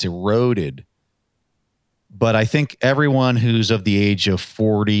it's eroded. But I think everyone who's of the age of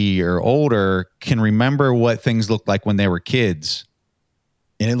 40 or older can remember what things looked like when they were kids.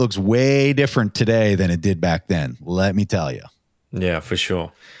 And it looks way different today than it did back then. Let me tell you. Yeah, for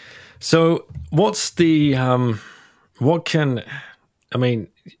sure. So what's the,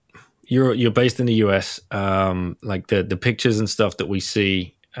 you're based in the US, like the pictures and stuff that we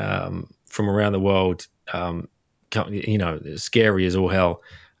see from around the world, scary as all hell.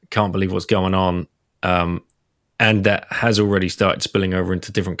 Can't believe what's going on. And that has already started spilling over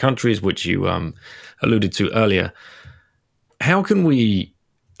into different countries, which you alluded to earlier. How can we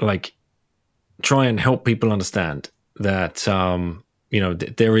try and help people understand that,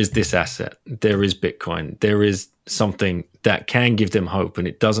 there is this asset, there is Bitcoin, there is something that can give them hope, and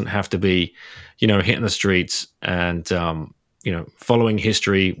it doesn't have to be, hitting the streets and, following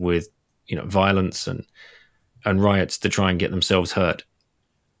history with, violence and riots to try and get themselves hurt?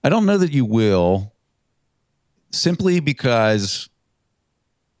 I don't know that you will, simply because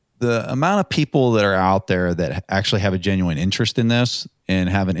the amount of people that are out there that actually have a genuine interest in this and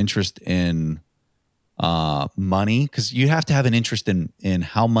have an interest in money, because you have to have an interest in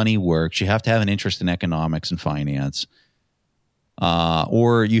how money works. You have to have an interest in economics and finance,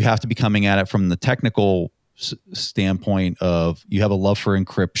 or you have to be coming at it from the technical standpoint of you have a love for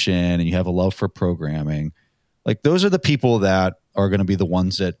encryption and you have a love for programming. Like those are the people that are going to be the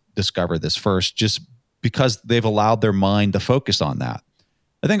ones that discover this first, just because they've allowed their mind to focus on that.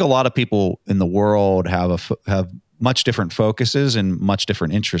 I think a lot of people in the world have much different focuses and much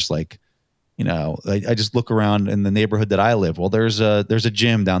different interests. Like, I just look around in the neighborhood that I live. Well, there's a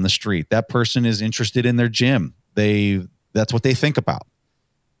gym down the street. That person is interested in their gym. That's what they think about.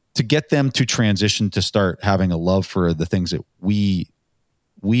 To get them to transition to start having a love for the things that we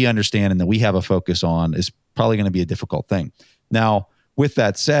understand and that we have a focus on is probably going to be a difficult thing. Now, with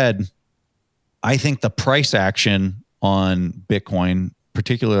that said, I think the price action on Bitcoin,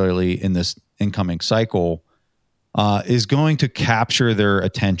 particularly in this incoming cycle, is going to capture their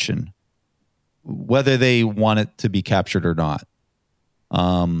attention, whether they want it to be captured or not.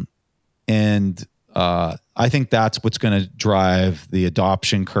 I think that's what's going to drive the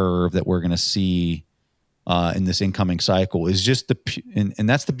adoption curve that we're going to see in this incoming cycle. Is just and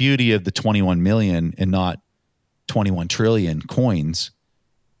that's the beauty of the 21 million and not 21 trillion coins.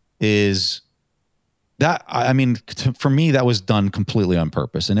 Is that, for me, that was done completely on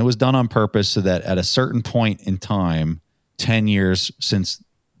purpose. And it was done on purpose so that at a certain point in time, 10 years since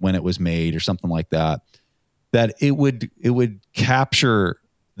when it was made or something like that, that it would capture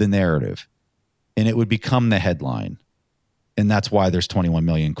the narrative and it would become the headline. And that's why there's 21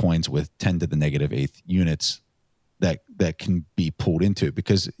 million coins with 10 to the negative eighth units that can be pulled into it.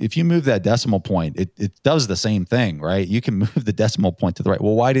 Because if you move that decimal point, it does the same thing, right? You can move the decimal point to the right.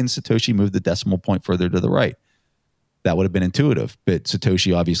 Well, why didn't Satoshi move the decimal point further to the right? That would have been intuitive, but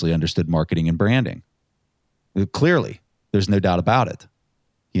Satoshi obviously understood marketing and branding. Clearly, there's no doubt about it.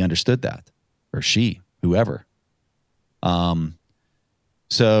 He understood that, or she, whoever.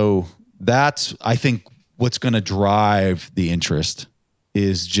 So that's, I think, what's going to drive the interest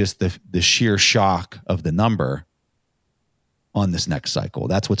is just the sheer shock of the number on this next cycle.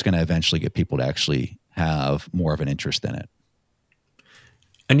 That's what's going to eventually get people to actually have more of an interest in it.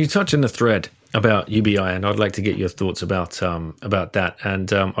 And you touch in the thread about UBI, and I'd like to get your thoughts about that.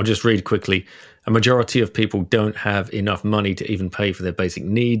 And I'll just read quickly. A majority of people don't have enough money to even pay for their basic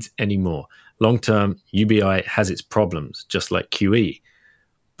needs anymore. Long-term, UBI has its problems, just like QE.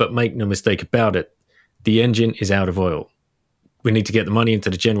 But make no mistake about it, the engine is out of oil. We need to get the money into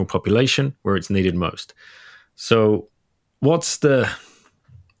the general population where it's needed most. So how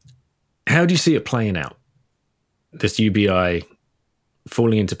do you see it playing out? This UBI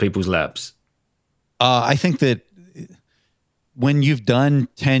falling into people's laps? I think that when you've done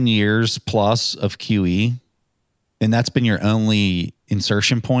 10 years plus of QE, and that's been your only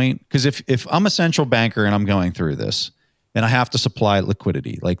insertion point, because if I'm a central banker and I'm going through this and I have to supply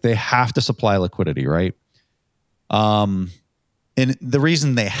liquidity, like they have to supply liquidity, right? And the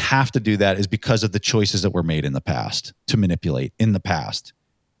reason they have to do that is because of the choices that were made in the past to manipulate in the past.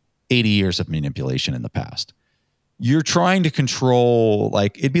 80 years of manipulation in the past. You're trying to control,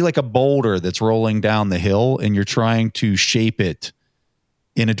 like, it'd be like a boulder that's rolling down the hill, and you're trying to shape it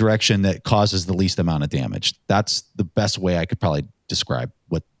in a direction that causes the least amount of damage. That's the best way I could probably describe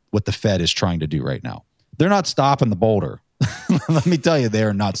what the Fed is trying to do right now. They're not stopping the boulder. Let me tell you, they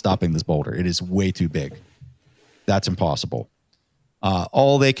are not stopping this boulder. It is way too big. That's impossible.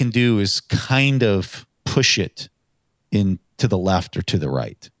 All they can do is kind of push it in to the left or to the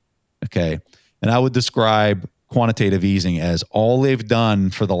right. Okay. And I would describe quantitative easing as all they've done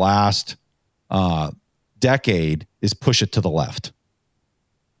for the last decade is push it to the left.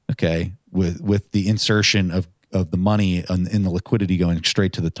 Okay. With the insertion of the money in the liquidity going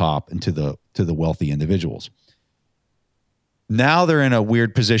straight to the top and to the wealthy individuals. Now they're in a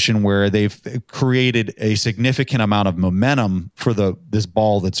weird position where they've created a significant amount of momentum for this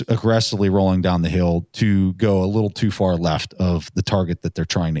ball that's aggressively rolling down the hill to go a little too far left of the target that they're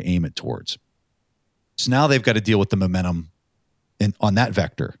trying to aim it towards. So now they've got to deal with the momentum on that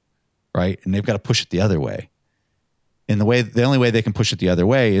vector, right? And they've got to push it the other way. And the only way they can push it the other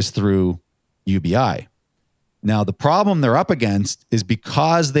way is through UBI. Now, the problem they're up against is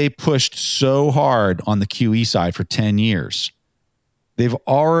because they pushed so hard on the QE side for 10 years, they've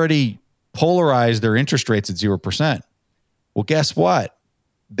already polarized their interest rates at 0%. Well, guess what?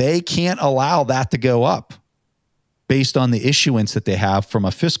 They can't allow that to go up based on the issuance that they have from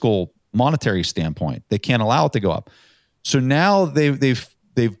a fiscal monetary standpoint. They can't allow it to go up. So now they've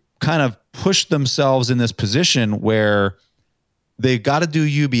kind of pushed themselves in this position where they've got to do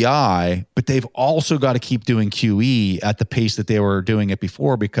UBI, but they've also got to keep doing QE at the pace that they were doing it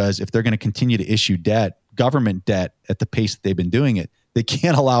before, because if they're going to continue to issue debt, government debt, at the pace that they've been doing it, they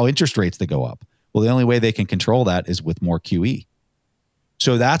can't allow interest rates to go up. Well, the only way they can control that is with more QE.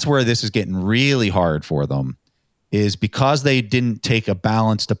 So that's where this is getting really hard for them, is because they didn't take a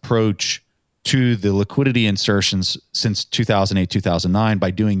balanced approach to the liquidity insertions since 2008, 2009 by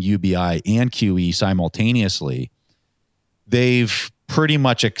doing UBI and QE simultaneously. They've pretty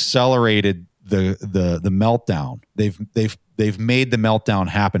much accelerated the meltdown. They've made the meltdown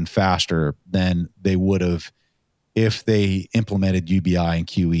happen faster than they would have if they implemented UBI and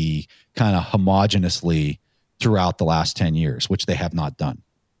QE kind of homogenously throughout the last 10 years, which they have not done.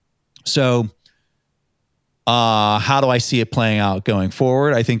 So how do I see it playing out going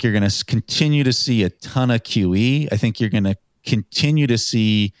forward? I think you're going to continue to see a ton of QE. I think you're going to continue to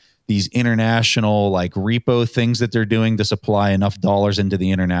see these international like repo things that they're doing to supply enough dollars into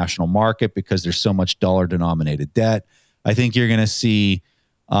the international market because there's so much dollar denominated debt. I think you're going to see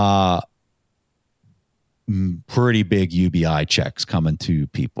pretty big UBI checks coming to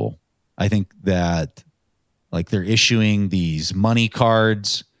people. I think that like they're issuing these money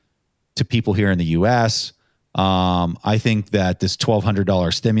cards to people here in the US. I think that this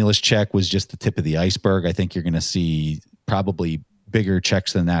 $1,200 stimulus check was just the tip of the iceberg. I think you're going to see probably bigger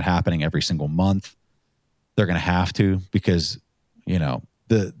checks than that happening every single month. They're going to have to, because, you know,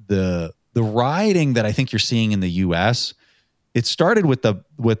 the rioting that I think you're seeing in the US, it started with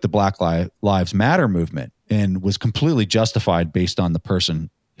the Black Lives Matter movement and was completely justified based on the person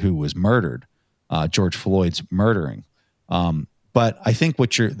who was murdered, George Floyd's murdering. But I think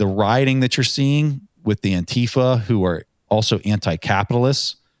the rioting that you're seeing with the Antifa, who are also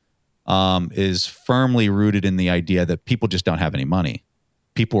anti-capitalists, is firmly rooted in the idea that people just don't have any money.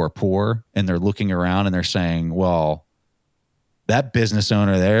 People are poor, and they're looking around and they're saying, well, that business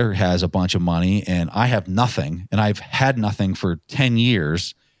owner there has a bunch of money and I have nothing, and I've had nothing for 10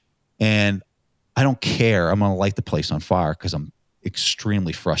 years, and I don't care. I'm going to light the place on fire because I'm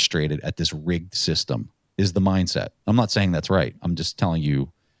extremely frustrated at this rigged system, is the mindset. I'm not saying that's right. I'm just telling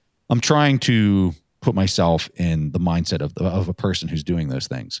you, I'm trying to put myself in the mindset of a person who's doing those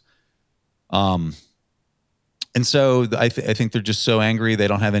things. And so I think they're just so angry. They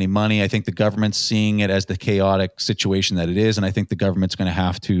don't have any money. I think the government's seeing it as the chaotic situation that it is. And I think the government's going to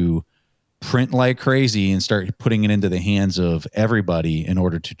have to print like crazy and start putting it into the hands of everybody in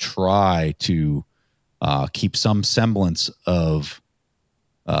order to try to keep some semblance of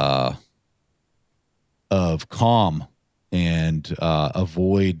calm and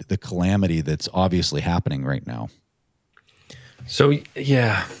avoid the calamity that's obviously happening right now. So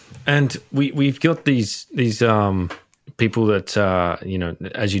yeah, and we've got these people that you know,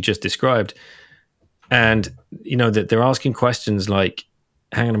 as you just described, and you know that they're asking questions like,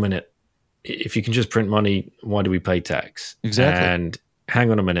 "Hang on a minute, if you can just print money, why do we pay tax?" Exactly. And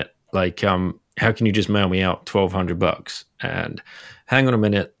hang on a minute, like, how can you just mail me out $1,200? And hang on a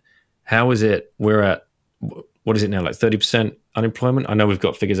minute, how is it we're at what is it now, like 30% unemployment? I know we've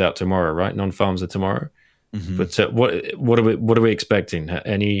got figures out tomorrow, right? Non-farms are tomorrow. Mm-hmm. But what are we expecting?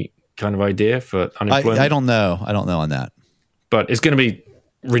 Any kind of idea for unemployment? I don't know. I don't know on that. But it's going to be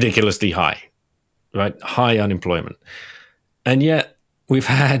ridiculously high, right? High unemployment. And yet we've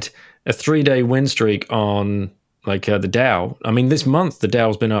had a 3-day win streak on like the Dow. I mean, this month, the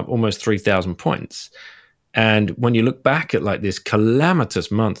Dow's been up almost 3,000 points. And when you look back at like this calamitous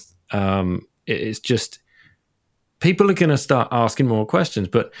month, it's just, people are going to start asking more questions.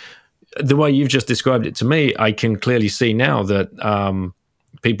 But the way you've just described it to me, I can clearly see now that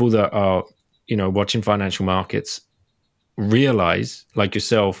people that are, watching financial markets realize, like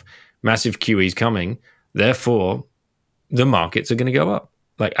yourself, massive QE's coming. Therefore, the markets are going to go up.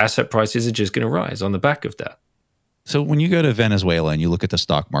 Like asset prices are just going to rise on the back of that. So when you go to Venezuela and you look at the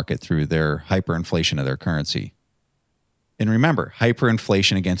stock market through their hyperinflation of their currency, and remember,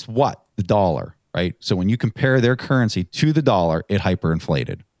 hyperinflation against what? The dollar, right? So when you compare their currency to the dollar, it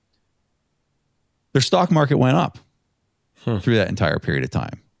hyperinflated. Their stock market went up through that entire period of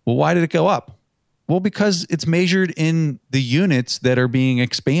time. Well, why did it go up? Well, because it's measured in the units that are being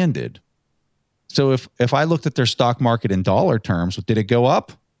expanded. So if I looked at their stock market in dollar terms, did it go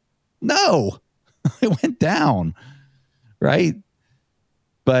up? No, it went down, right?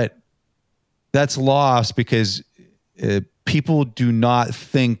 But that's lost because people do not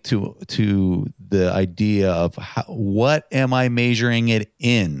think to the idea of what am I measuring it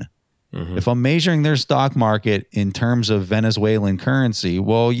in? Mm-hmm. If I'm measuring their stock market in terms of Venezuelan currency,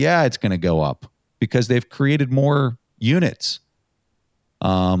 well, yeah, it's going to go up because they've created more units.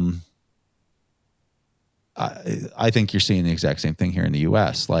 I think you're seeing the exact same thing here in the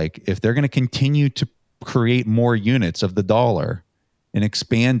U.S. Like if they're going to continue to create more units of the dollar and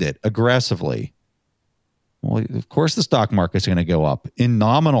expand it aggressively, well, of course the stock market's going to go up in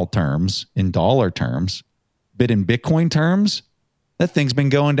nominal terms, in dollar terms, but in Bitcoin terms, that thing's been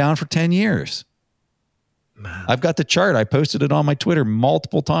going down for 10 years. Man. I've got the chart. I posted it on my Twitter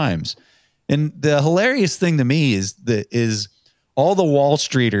multiple times. And the hilarious thing to me is all the Wall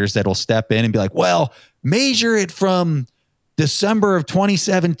Streeters that'll step in and be like, well, measure it from December of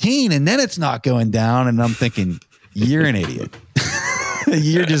 2017 and then it's not going down. And I'm thinking, you're an idiot.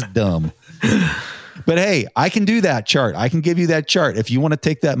 You're just dumb. But hey, I can do that chart. I can give you that chart. If you want to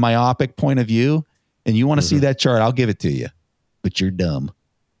take that myopic point of view and you want to see that chart, I'll give it to you. But you're dumb.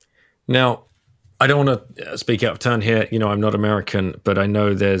 Now, I don't want to speak out of turn here. I'm not American, but I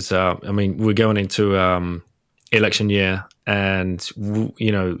know there's, we're going into election year and,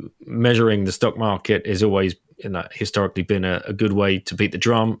 measuring the stock market is always historically been a good way to beat the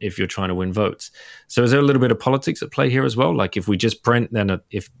drum if you're trying to win votes. So is there a little bit of politics at play here as well? Like if we just print, then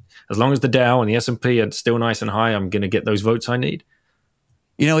as long as the Dow and the S&P are still nice and high, I'm going to get those votes I need?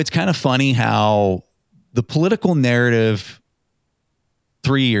 It's kind of funny how the political narrative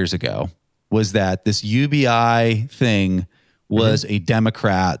 3 years ago was that this UBI thing was a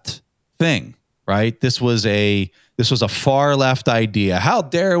Democrat thing, right? This was a far left idea. How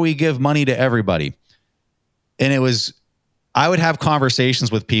dare we give money to everybody? And I would have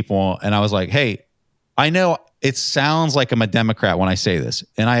conversations with people and I was like, hey, I know it sounds like I'm a Democrat when I say this.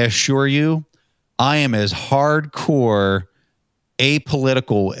 And I assure you, I am as hardcore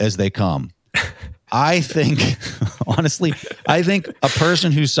apolitical as they come. I think, honestly, a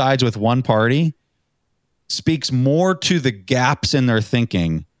person who sides with one party speaks more to the gaps in their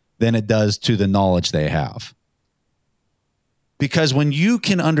thinking than it does to the knowledge they have. Because when you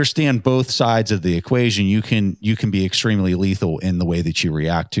can understand both sides of the equation, you can be extremely lethal in the way that you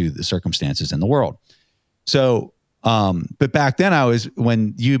react to the circumstances in the world. So, but back then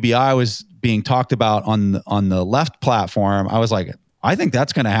when UBI was being talked about on the left platform, I was like, I think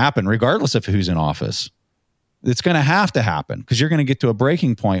that's going to happen regardless of who's in office. It's going to have to happen because you're going to get to a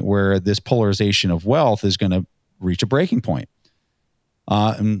breaking point where this polarization of wealth is going to reach a breaking point.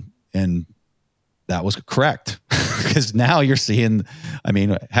 And that was correct because now you're seeing,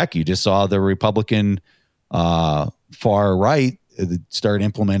 heck, you just saw the Republican far right start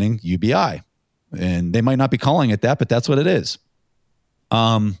implementing UBI. And they might not be calling it that, but that's what it is.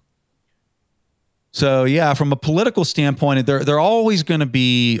 So yeah, from a political standpoint, they're always going to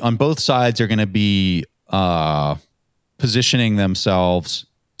be on both sides. They're going to be positioning themselves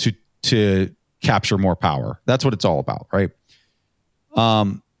to capture more power. That's what it's all about, right?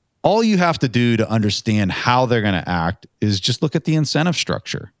 All you have to do to understand how they're going to act is just look at the incentive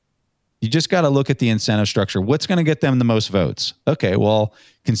structure. You just got to look at the incentive structure. What's going to get them the most votes? Okay, well,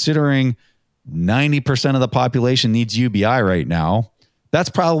 considering 90% of the population needs UBI right now, that's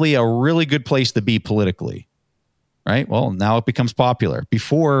probably a really good place to be politically, right? Well, now it becomes popular.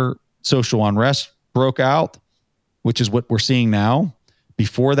 Before social unrest broke out, which is what we're seeing now.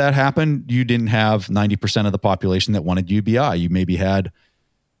 Before that happened, you didn't have 90% of the population that wanted UBI. You maybe had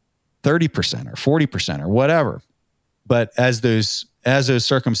 30% or 40% or whatever. But as those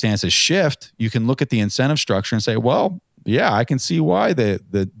circumstances shift, you can look at the incentive structure and say, well, yeah, I can see why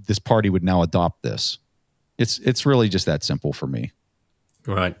this party would now adopt this. It's really just that simple for me.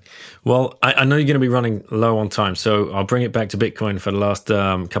 Right. Well, I know you're going to be running low on time, so I'll bring it back to Bitcoin for the last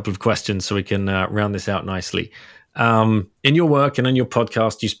couple of questions so we can round this out nicely. In your work and in your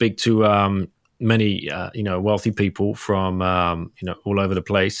podcast, you speak to many wealthy people from all over the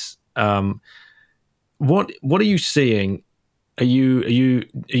place. What are you seeing? Are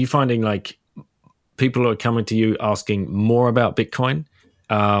you finding like people are coming to you asking more about Bitcoin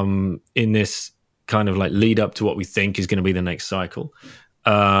in this kind of like lead up to what we think is going to be the next cycle?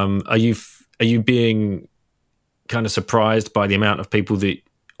 Are you being kind of surprised by the amount of people that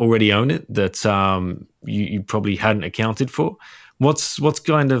already own it that you probably hadn't accounted for? What's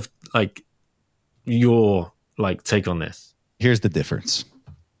kind of like your like take on this? Here's the difference.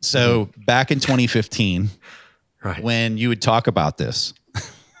 So back in 2015, right, when you would talk about this,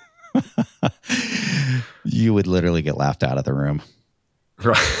 you would literally get laughed out of the room.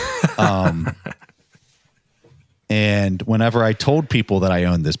 Right. And whenever I told people that I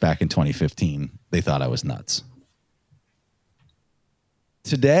owned this back in 2015, they thought I was nuts.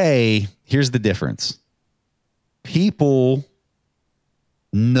 Today, here's the difference. People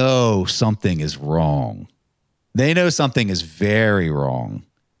know something is wrong. They know something is very wrong.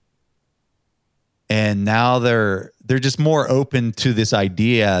 And now they're just more open to this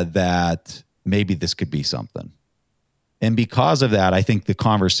idea that maybe this could be something. And because of that, I think the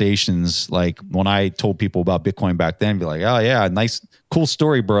conversations, like when I told people about Bitcoin back then, be like, oh yeah, nice, cool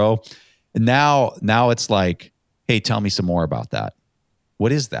story, bro. And now it's like, hey, tell me some more about that.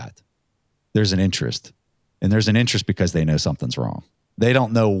 What is that? There's an interest. And there's an interest because they know something's wrong. They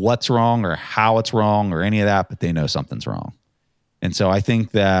don't know what's wrong or how it's wrong or any of that, but they know something's wrong. And so I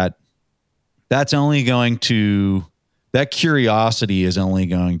think that that curiosity is only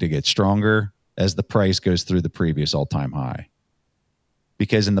going to get stronger as the price goes through the previous all-time high.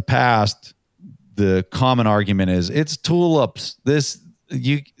 Because in the past, the common argument is it's tulips.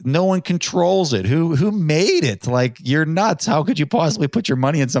 No one controls it. Who made it? Like, you're nuts. How could you possibly put your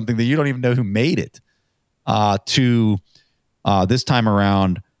money in something that you don't even know who made it? This time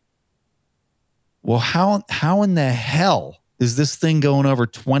around, well, how in the hell is this thing going over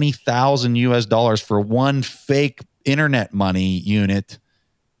 $20,000 for one fake internet money unit?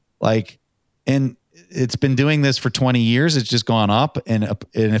 Like, and it's been doing this for 20 years. It's just gone up. And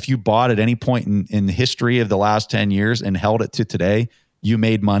if you bought at any point in the history of the last 10 years and held it to today, you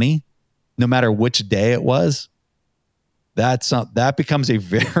made money, no matter which day it was. That becomes a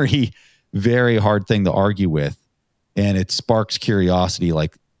very, very hard thing to argue with. And it sparks curiosity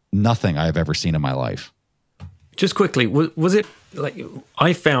like nothing I've ever seen in my life. Just quickly, was it like,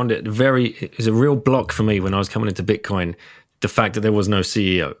 I found it was a real block for me when I was coming into Bitcoin, the fact that there was no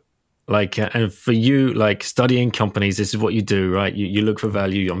CEO. Like, and for you, like studying companies, this is what you do, right? You look for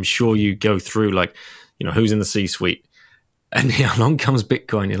value. I'm sure you go through like, who's in the C-suite, and along comes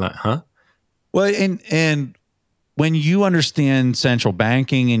Bitcoin. You're like, huh? Well, and when you understand central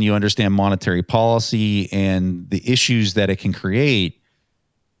banking and you understand monetary policy and the issues that it can create,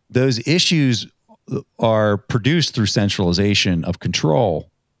 those issues are produced through centralization of control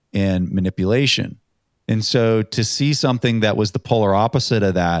and manipulation. And so to see something that was the polar opposite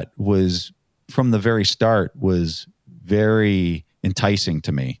of that was, from the very start, was very enticing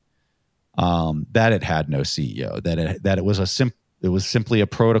to me. That it had no CEO, that it was simply a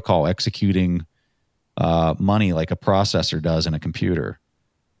protocol executing money like a processor does in a computer.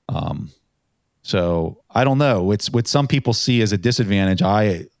 So I don't know. It's what some people see as a disadvantage.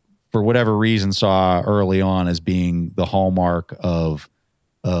 I, for whatever reason, saw early on as being the hallmark of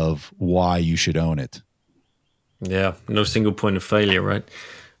why you should own it. Yeah, no single point of failure, right?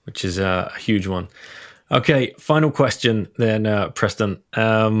 Which is a huge one. Okay, final question then, Preston.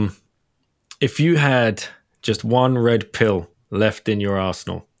 If you had just one red pill left in your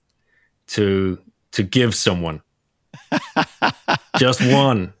arsenal to give someone, just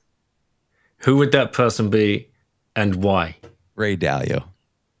one, who would that person be and why? Ray Dalio.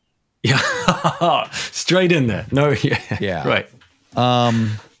 Yeah, straight in there. No, yeah. Right.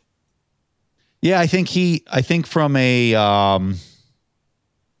 Yeah, I think from a,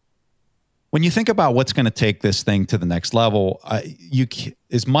 when you think about what's going to take this thing to the next level,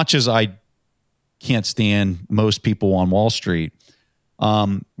 as much as I can't stand most people on Wall Street,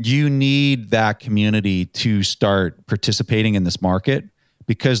 you need that community to start participating in this market,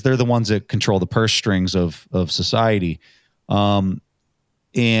 because they're the ones that control the purse strings of society. And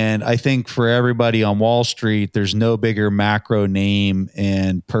I think for everybody on Wall Street, there's no bigger macro name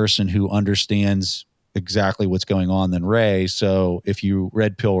and person who understands exactly what's going on than Ray. So if you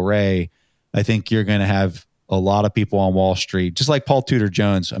red pill Ray, I think you're going to have a lot of people on Wall Street, just like Paul Tudor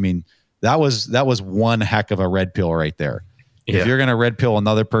Jones. I mean, that was one heck of a red pill right there. Yeah. If you're going to red pill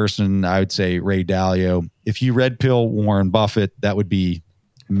another person, I would say Ray Dalio. If you red pill Warren Buffett, that would be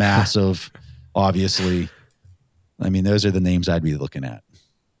massive, obviously. I mean, those are the names I'd be looking at.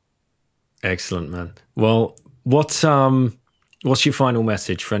 Excellent, man. Well, what's your final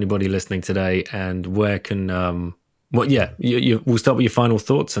message for anybody listening today, and where can we'll start with your final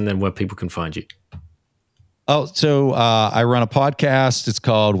thoughts, and then where people can find you. Oh, so I run a podcast. It's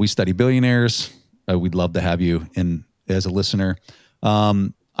called We Study Billionaires. We'd love to have you in as a listener.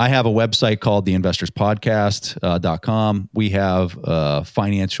 I have a website called theinvestorspodcast.com. We have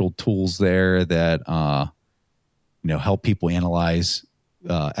financial tools there that help people analyze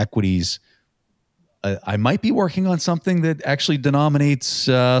equities. I might be working on something that actually denominates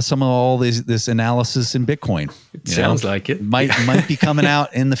some of all this analysis in Bitcoin. It sounds like it might be coming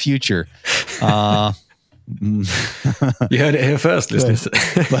out in the future. You heard it here first, listeners.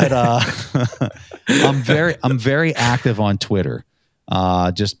 But I'm very active on Twitter.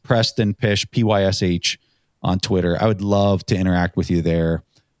 Just Preston Pysh, PYSH on Twitter. I would love to interact with you there.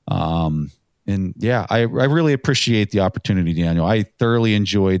 And yeah, I really appreciate the opportunity, Daniel. I thoroughly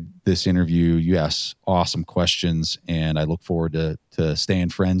enjoyed this interview. You asked awesome questions, and I look forward to staying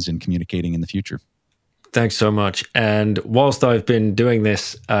friends and communicating in the future. Thanks so much. And whilst I've been doing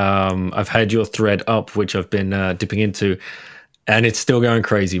this, I've had your thread up, which I've been dipping into, and it's still going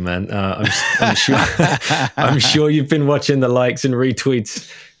crazy, man. I'm sure you've been watching the likes and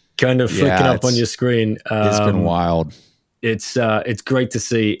retweets kind of flicking up on your screen. It's been wild. It's great to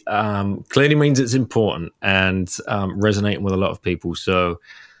see. Clearly means it's important and resonating with a lot of people. So,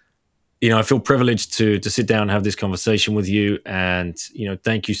 I feel privileged to sit down and have this conversation with you. And,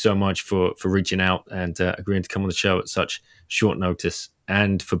 thank you so much for reaching out and agreeing to come on the show at such short notice,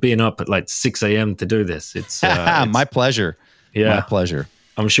 and for being up at like 6 a.m. to do this. It's my pleasure. Yeah, my pleasure.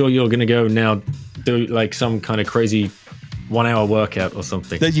 I'm sure you're going to go now do like some kind of crazy 1 hour workout or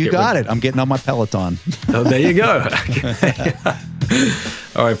something. You got it. I'm getting on my Peloton. Oh, there you go.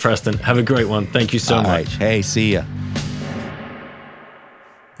 All right, Preston. Have a great one. Thank you so much. Right. Hey, see ya.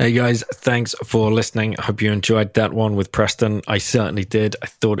 Hey guys, thanks for listening. I hope you enjoyed that one with Preston. I certainly did. I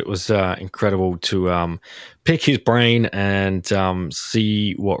thought it was incredible to pick his brain and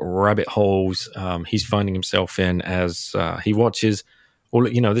see what rabbit holes he's finding himself in as he watches.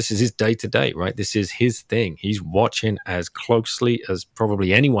 This is his day-to-day, right? This is his thing. He's watching as closely as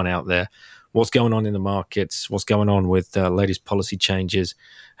probably anyone out there what's going on in the markets, what's going on with latest policy changes,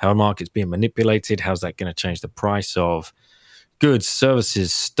 how the market's being manipulated, how's that going to change the price of goods,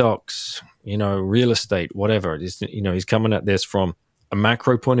 services, stocks, real estate, whatever. He's coming at this from a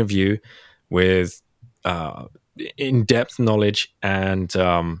macro point of view with in-depth knowledge and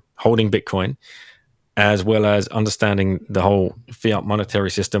holding Bitcoin, as well as understanding the whole fiat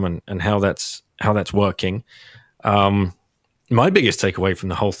monetary system and how that's working. My biggest takeaway from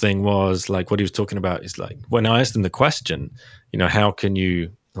the whole thing was like what he was talking about is like when I asked him the question, how can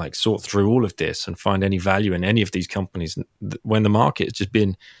you like sort through all of this and find any value in any of these companies when the market has just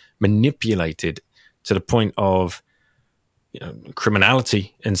been manipulated to the point of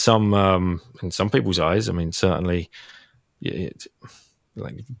criminality in some people's eyes. I mean, certainly it's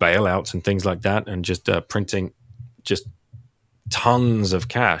like bailouts and things like that, and just printing just tons of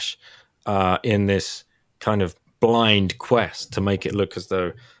cash in this kind of blind quest to make it look as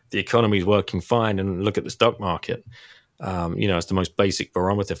though the economy is working fine, and look at the stock market. It's the most basic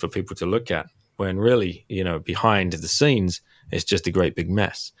barometer for people to look at, when really, behind the scenes, it's just a great big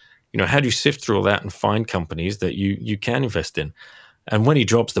mess. How do you sift through all that and find companies that you can invest in? And when he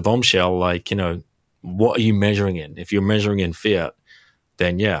drops the bombshell, like, what are you measuring in? If you're measuring in fiat,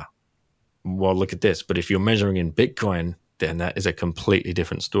 then yeah, well, look at this. But if you're measuring in Bitcoin, then that is a completely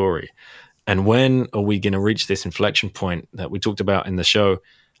different story. And when are we going to reach this inflection point that we talked about in the show?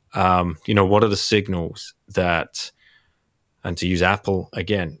 What are the signals that... And to use Apple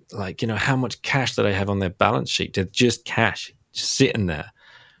again, like, how much cash do they have on their balance sheet? They're just cash, just sitting there.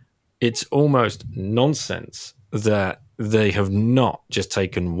 It's almost nonsense that they have not just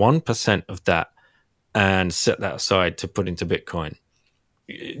taken 1% of that and set that aside to put into Bitcoin,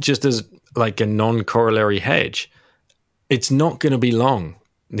 just as like a non-corollary hedge. It's not going to be long.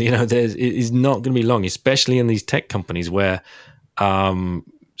 It is not going to be long, especially in these tech companies where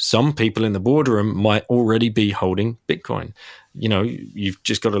some people in the boardroom might already be holding Bitcoin. you've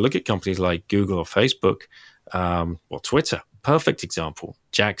just got to look at companies like Google or Facebook, or Twitter. Perfect example.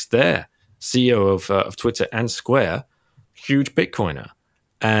 Jack's there, CEO of Twitter and Square, huge Bitcoiner.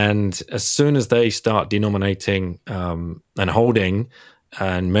 And as soon as they start denominating and holding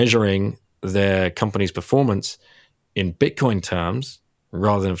and measuring their company's performance in Bitcoin terms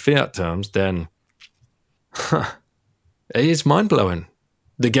rather than fiat terms, then it is mind-blowing.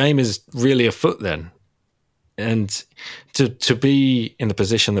 The game is really afoot then. And to be in the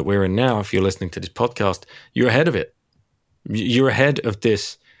position that we're in now, if you're listening to this podcast, you're ahead of it. You're ahead of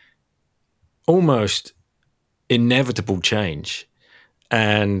this almost inevitable change.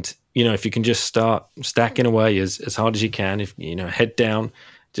 And, if you can just start stacking away as hard as you can, if, head down,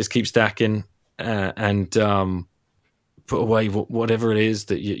 just keep stacking and put away whatever it is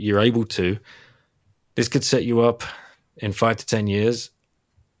that you're able to, this could set you up in 5 to 10 years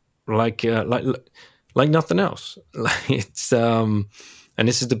like nothing else. It's and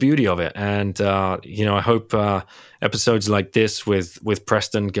this is the beauty of it. And I hope episodes like this with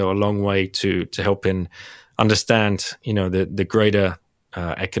Preston go a long way to helping understand the greater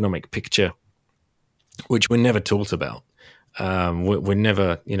economic picture, which we're never taught about. We're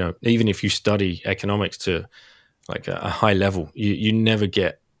never, even if you study economics to like a high level, you never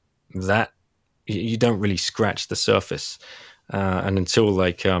get that. You don't really scratch the surface, and until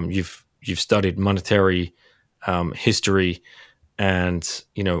like you've studied monetary history, and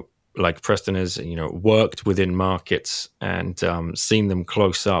like Preston has worked within markets and seen them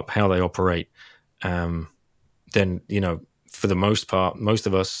close up, how they operate, then for the most part, most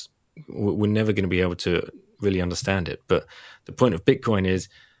of us, we're never going to be able to really understand it. But the point of Bitcoin is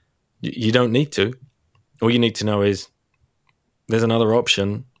you don't need to. All you need to know is there's another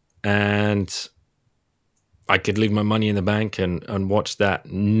option, and I could leave my money in the bank and watch that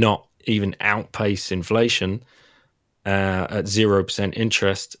not even outpace inflation at 0%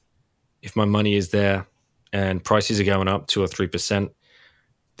 interest. If my money is there and prices are going up 2 or 3%,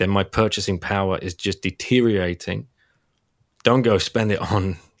 then my purchasing power is just deteriorating. Don't go spend it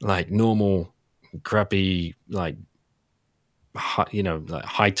on like normal, crappy, like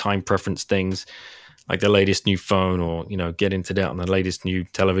high time preference things, like the latest new phone, or get into debt on the latest new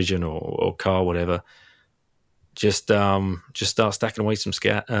television or car, whatever. Just start stacking away some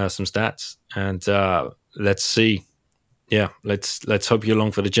stats, and let's see. Yeah, let's hope you're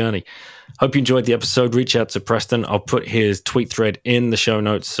along for the journey. Hope you enjoyed the episode. Reach out to Preston. I'll put his tweet thread in the show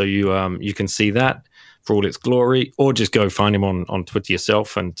notes so you can see that for all its glory, or just go find him on Twitter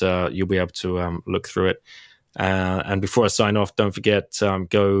yourself, and you'll be able to look through it. And before I sign off, don't forget,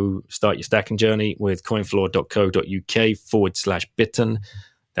 go start your stacking journey with coinfloor.co.uk/Bitten.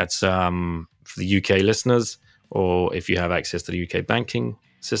 That's for the UK listeners, or if you have access to the UK banking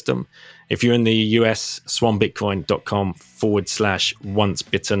system. If you're in the US,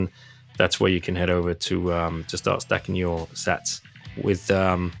 swanbitcoin.com/oncebitten. That's where you can head over to start stacking your sats with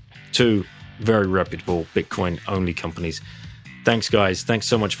 2 very reputable Bitcoin-only companies. Thanks, guys. Thanks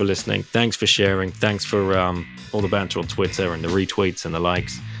so much for listening. Thanks for sharing. Thanks for all the banter on Twitter and the retweets and the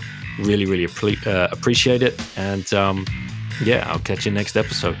likes. Really, really appreciate it. And I'll catch you next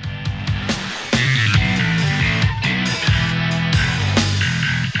episode.